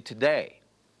technology today.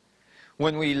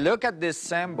 When we look at this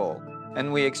symbol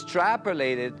and we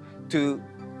extrapolate it to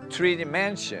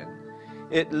 3D,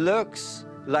 it looks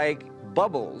like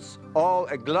bubbles all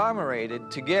agglomerated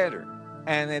together,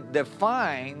 and it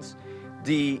defines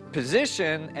the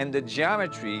position and the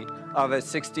geometry of a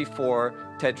 64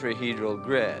 tetrahedral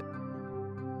grid.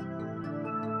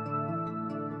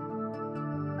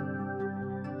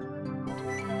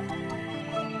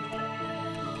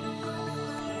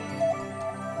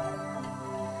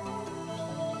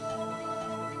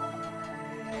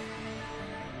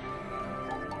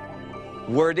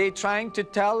 Were they trying to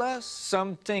tell us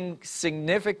something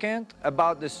significant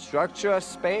about the structure of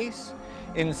space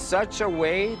in such a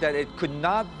way that it could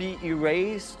not be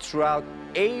erased throughout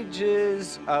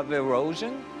ages of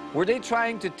erosion? Were they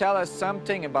trying to tell us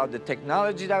something about the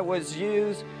technology that was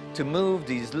used to move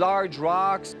these large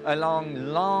rocks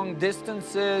along long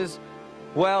distances?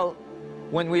 Well,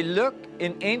 when we look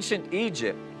in ancient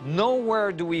Egypt,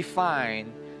 nowhere do we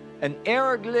find an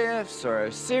hieroglyphs or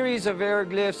a series of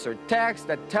hieroglyphs or text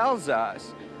that tells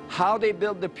us how they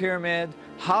built the pyramid,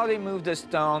 how they moved the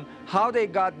stone, how they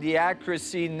got the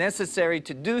accuracy necessary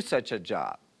to do such a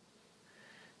job.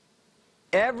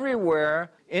 Everywhere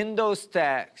in those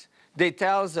texts, they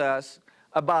tells us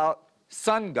about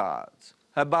sun gods,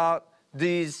 about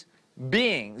these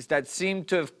beings that seem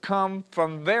to have come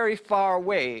from very far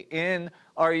away in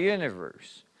our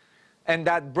universe, and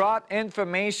that brought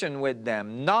information with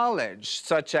them, knowledge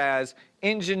such as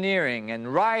engineering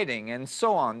and writing and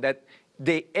so on, that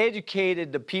they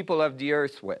educated the people of the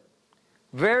earth with.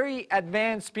 Very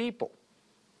advanced people.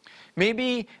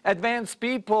 Maybe advanced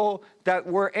people that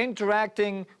were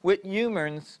interacting with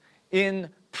humans in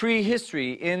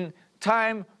prehistory, in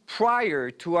time prior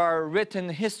to our written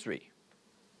history.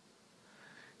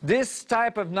 This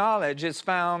type of knowledge is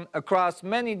found across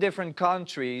many different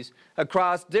countries,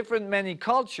 across many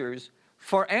cultures.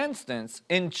 For instance,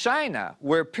 in China,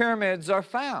 where pyramids are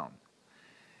found.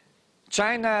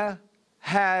 China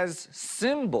has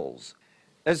symbols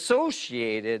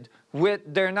associated with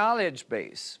their knowledge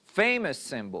base, famous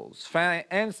symbols. For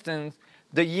instance,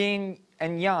 the yin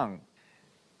and yang.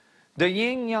 The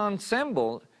yin-yang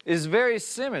symbol is very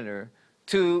similar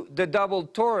to the double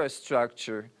torus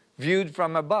structure viewed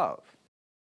from above.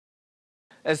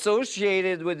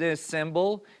 Associated with this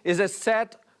symbol is a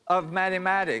set of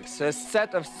mathematics, a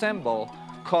set of symbols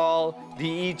called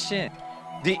the I Ching.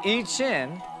 The I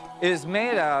Ching is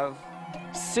made of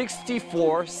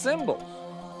 64 symbols.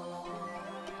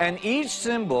 And each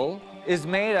symbol is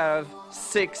made of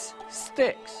 6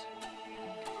 sticks.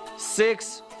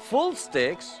 6 full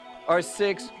sticks or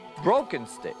 6 broken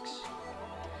sticks.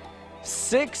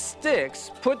 6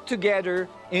 sticks put together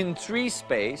in 3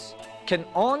 space can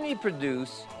only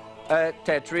produce a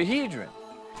tetrahedron.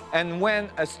 And when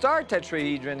a star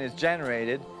tetrahedron is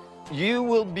generated, you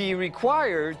will be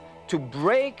required to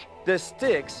break the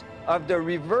sticks of the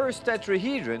reverse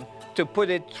tetrahedron to put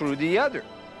it through the other.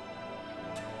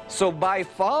 So by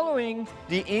following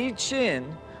the I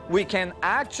Ching, we can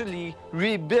actually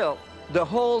rebuild the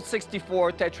whole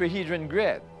 64 tetrahedron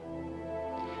grid.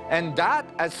 And that,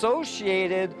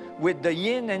 associated with the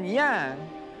yin and yang,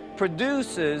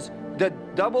 produces the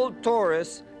double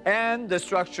torus and the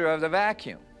structure of the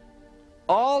vacuum.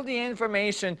 All the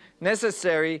information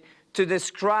necessary to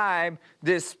describe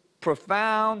this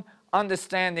profound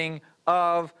understanding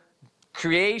of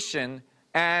creation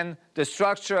and the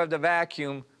structure of the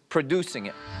vacuum producing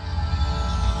it.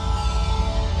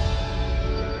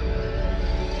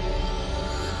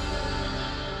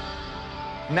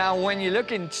 Now, when you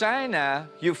look in China,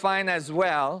 you find as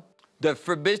well the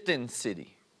Forbidden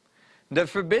City. The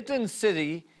Forbidden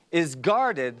City is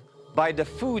guarded by the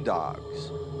Fu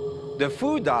dogs. The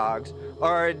Fu dogs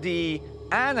are the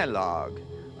analog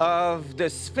of the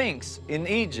Sphinx in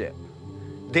Egypt.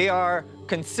 They are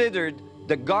considered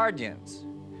the guardians,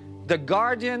 the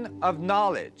guardian of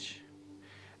knowledge.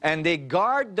 And they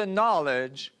guard the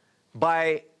knowledge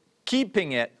by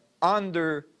keeping it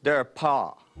under their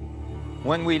paw.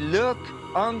 When we look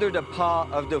under the paw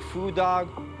of the Fu dog,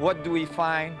 what do we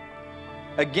find?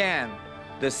 Again,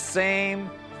 the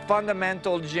same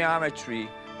fundamental geometry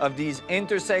of these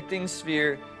intersecting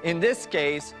spheres, in this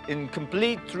case, in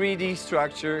complete 3D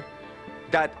structure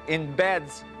that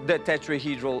embeds the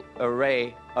tetrahedral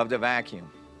array of the vacuum.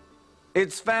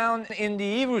 It's found in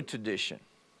the Hebrew tradition,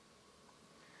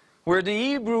 where the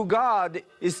Hebrew God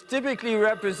is typically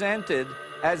represented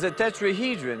as a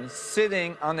tetrahedron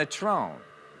sitting on a throne,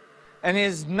 and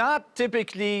is not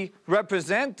typically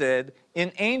represented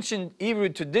in ancient Hebrew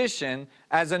tradition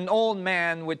as an old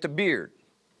man with a beard.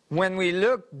 When we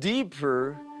look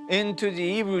deeper into the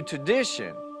Hebrew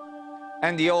tradition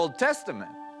and the Old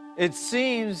Testament, it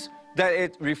seems that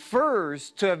it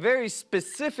refers to a very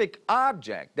specific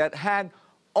object that had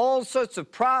all sorts of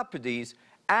properties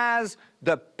as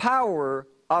the power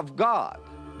of God,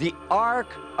 the Ark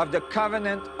of the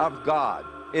Covenant of God.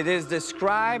 It is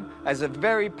described as a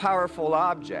very powerful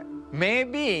object.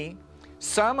 Maybe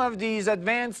some of these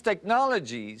advanced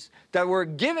technologies that were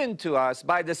given to us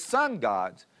by the sun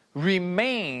gods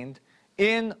remained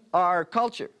in our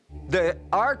culture. The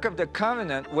Ark of the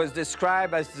Covenant was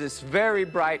described as this very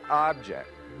bright object,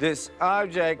 this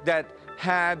object that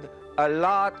had a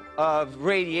lot of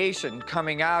radiation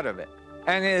coming out of it.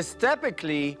 And it is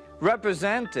typically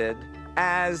represented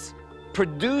as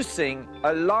producing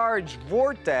a large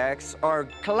vortex or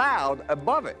cloud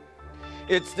above it.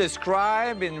 It's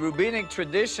described in rabbinic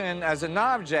tradition as an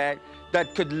object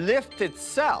that could lift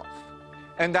itself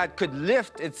and that could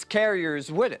lift its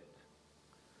carriers with it.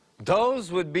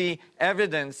 Those would be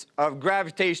evidence of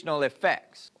gravitational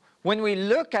effects. When we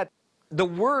look at the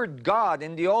word God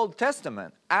in the Old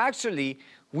Testament, actually,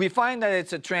 we find that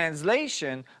it's a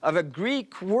translation of a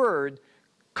Greek word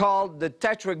called the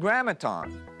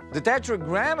tetragrammaton. The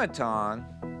tetragrammaton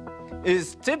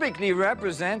is typically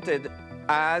represented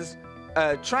as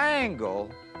a triangle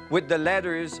with the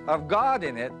letters of God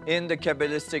in it in the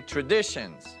Kabbalistic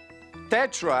traditions.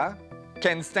 Tetra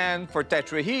can stand for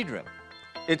tetrahedron.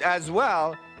 It as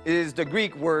well is the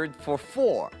Greek word for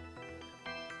 4.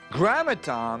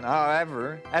 Grammaton,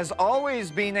 however, has always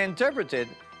been interpreted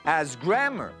as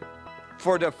grammar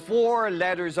for the 4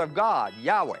 letters of God,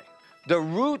 Yahweh. The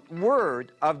root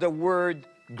word of the word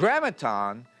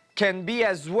grammaton can be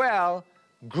as well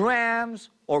grams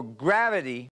or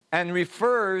gravity and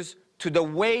refers to the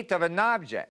weight of an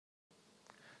object.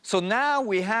 So now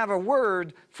we have a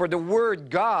word for the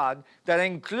word God that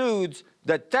includes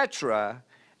the tetra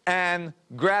and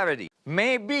gravity.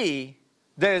 Maybe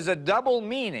there's a double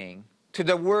meaning to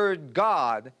the word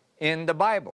God in the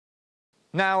Bible.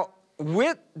 Now,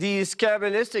 with these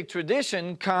Kabbalistic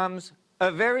tradition comes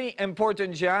a very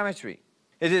important geometry.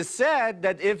 It is said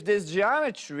that if this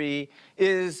geometry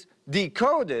is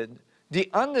decoded, the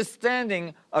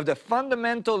understanding of the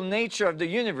fundamental nature of the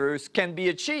universe can be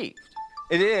achieved.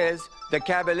 It is the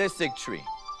Kabbalistic tree.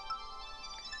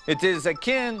 It is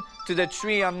akin to the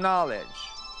tree of knowledge.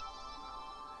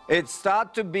 It's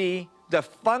thought to be the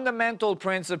fundamental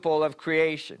principle of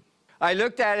creation. I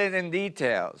looked at it in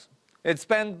details. It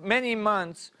spent many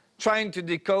months trying to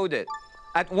decode it.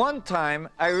 At one time,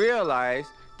 I realized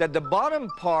that the bottom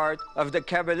part of the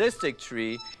Kabbalistic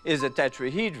tree is a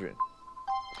tetrahedron,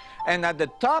 and that the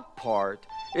top part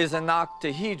is an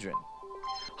octahedron.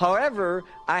 However,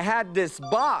 I had this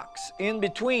box in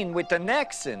between with an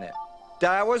X in it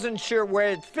that I wasn't sure where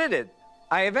it fitted.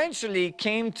 I eventually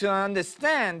came to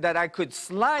understand that I could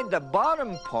slide the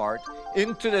bottom part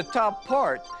into the top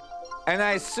part, and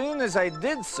as soon as I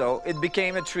did so, it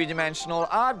became a three-dimensional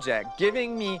object,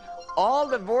 giving me all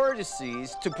the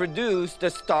vortices to produce the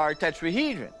star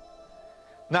tetrahedron.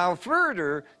 Now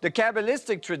further, the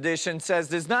Kabbalistic tradition says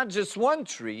there's not just one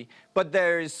tree, but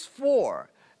there's four,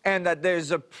 and that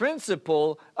there's a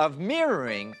principle of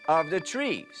mirroring of the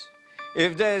trees.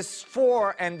 If there's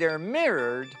four and they're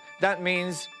mirrored, that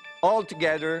means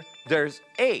altogether there's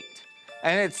 8.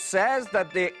 And it says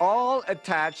that they all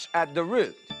attach at the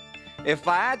root. If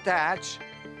I attach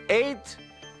 8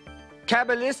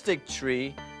 Kabbalistic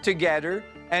trees together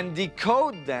and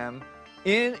decode them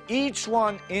in each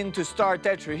one into star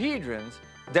tetrahedrons,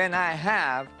 then I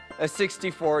have a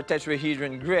 64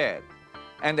 tetrahedron grid,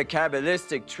 and the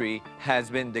Kabbalistic tree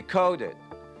has been decoded.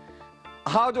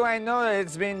 How do I know that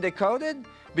it's been decoded?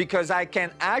 Because I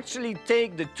can actually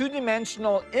take the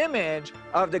two-dimensional image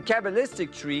of the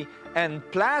Kabbalistic tree and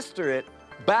plaster it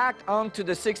back onto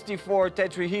the 64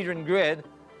 tetrahedron grid.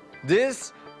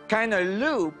 This kind of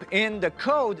loop in the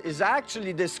code is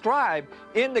actually described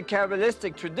in the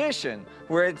Kabbalistic tradition,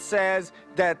 where it says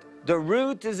that the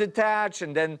root is attached,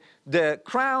 and then the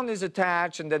crown is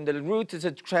attached, and then the root is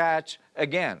attached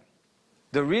again.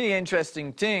 The really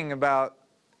interesting thing about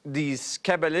these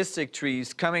Kabbalistic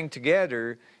trees coming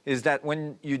together is that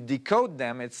when you decode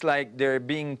them, it's like they're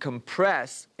being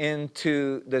compressed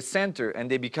into the center, and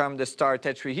they become the star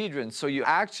tetrahedron. So you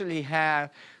actually have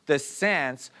the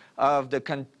sense of the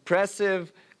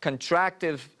compressive,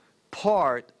 contractive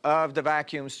part of the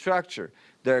vacuum structure.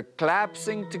 They're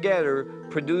collapsing together,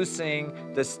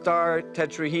 producing the star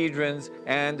tetrahedrons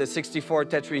and the 64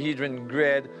 tetrahedron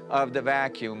grid of the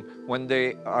vacuum. When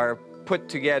they are put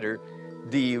together,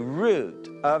 the root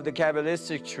of the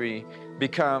Kabbalistic tree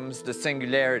becomes the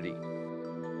singularity.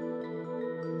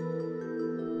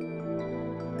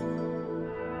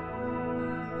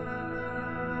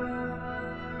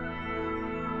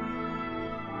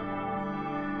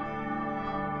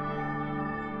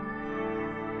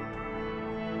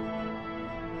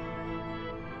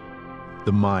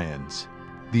 The Mayans,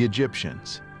 the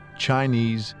Egyptians,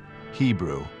 Chinese,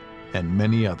 Hebrew, and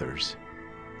many others.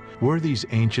 Were these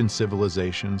ancient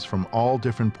civilizations from all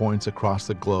different points across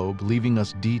the globe leaving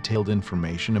us detailed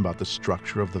information about the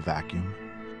structure of the vacuum?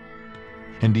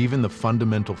 And even the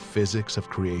fundamental physics of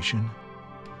creation?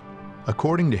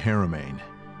 According to Haramein,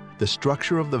 the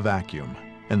structure of the vacuum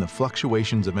and the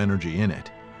fluctuations of energy in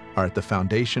it are at the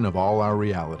foundation of all our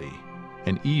reality,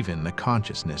 and even the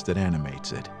consciousness that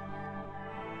animates it.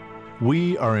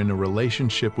 We are in a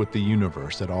relationship with the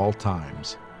universe at all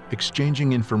times,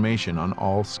 exchanging information on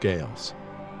all scales.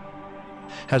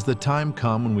 Has the time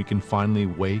come when we can finally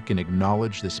wake and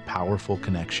acknowledge this powerful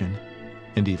connection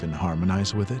and even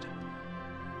harmonize with it?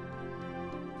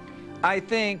 I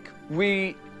think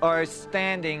we are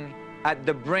standing at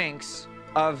the brinks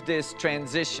of this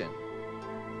transition.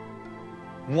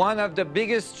 One of the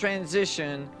biggest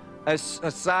transitions a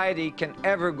society can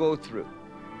ever go through.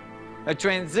 A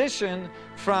transition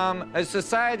from a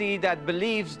society that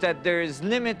believes that there is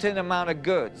limited amount of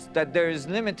goods, that there is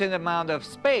limited amount of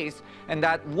space, and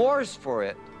that wars for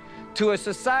it, to a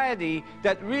society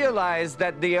that realizes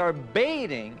that they are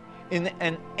bathing in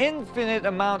an infinite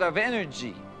amount of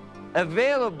energy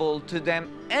available to them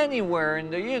anywhere in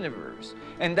the universe,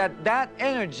 and that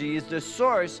energy is the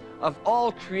source of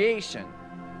all creation.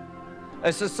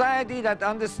 A society that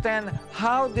understands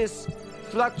how this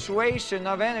fluctuation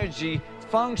of energy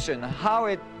function, how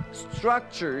it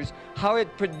structures, how it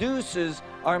produces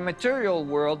our material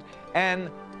world, and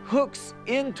hooks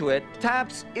into it,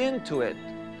 taps into it,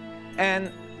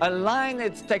 and align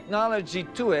its technology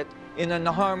to it in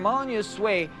a harmonious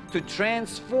way to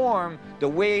transform the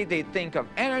way they think of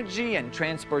energy and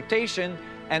transportation,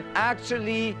 and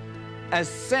actually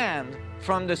ascend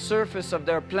from the surface of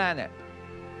their planet.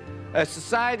 A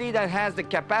society that has the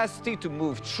capacity to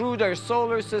move through their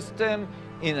solar system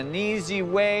in an easy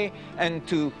way, and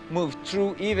to move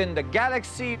through even the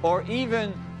galaxy, or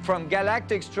even from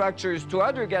galactic structures to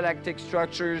other galactic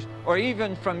structures, or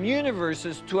even from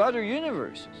universes to other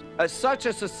universes. Such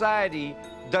a society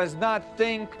does not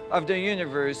think of the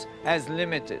universe as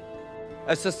limited.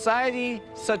 A society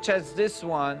such as this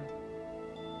one,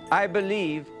 I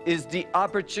believe, is the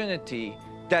opportunity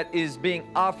that is being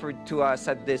offered to us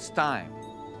at this time.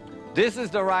 This is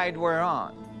the ride we're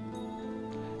on.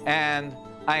 And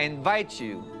I invite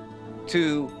you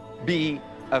to be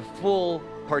a full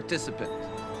participant.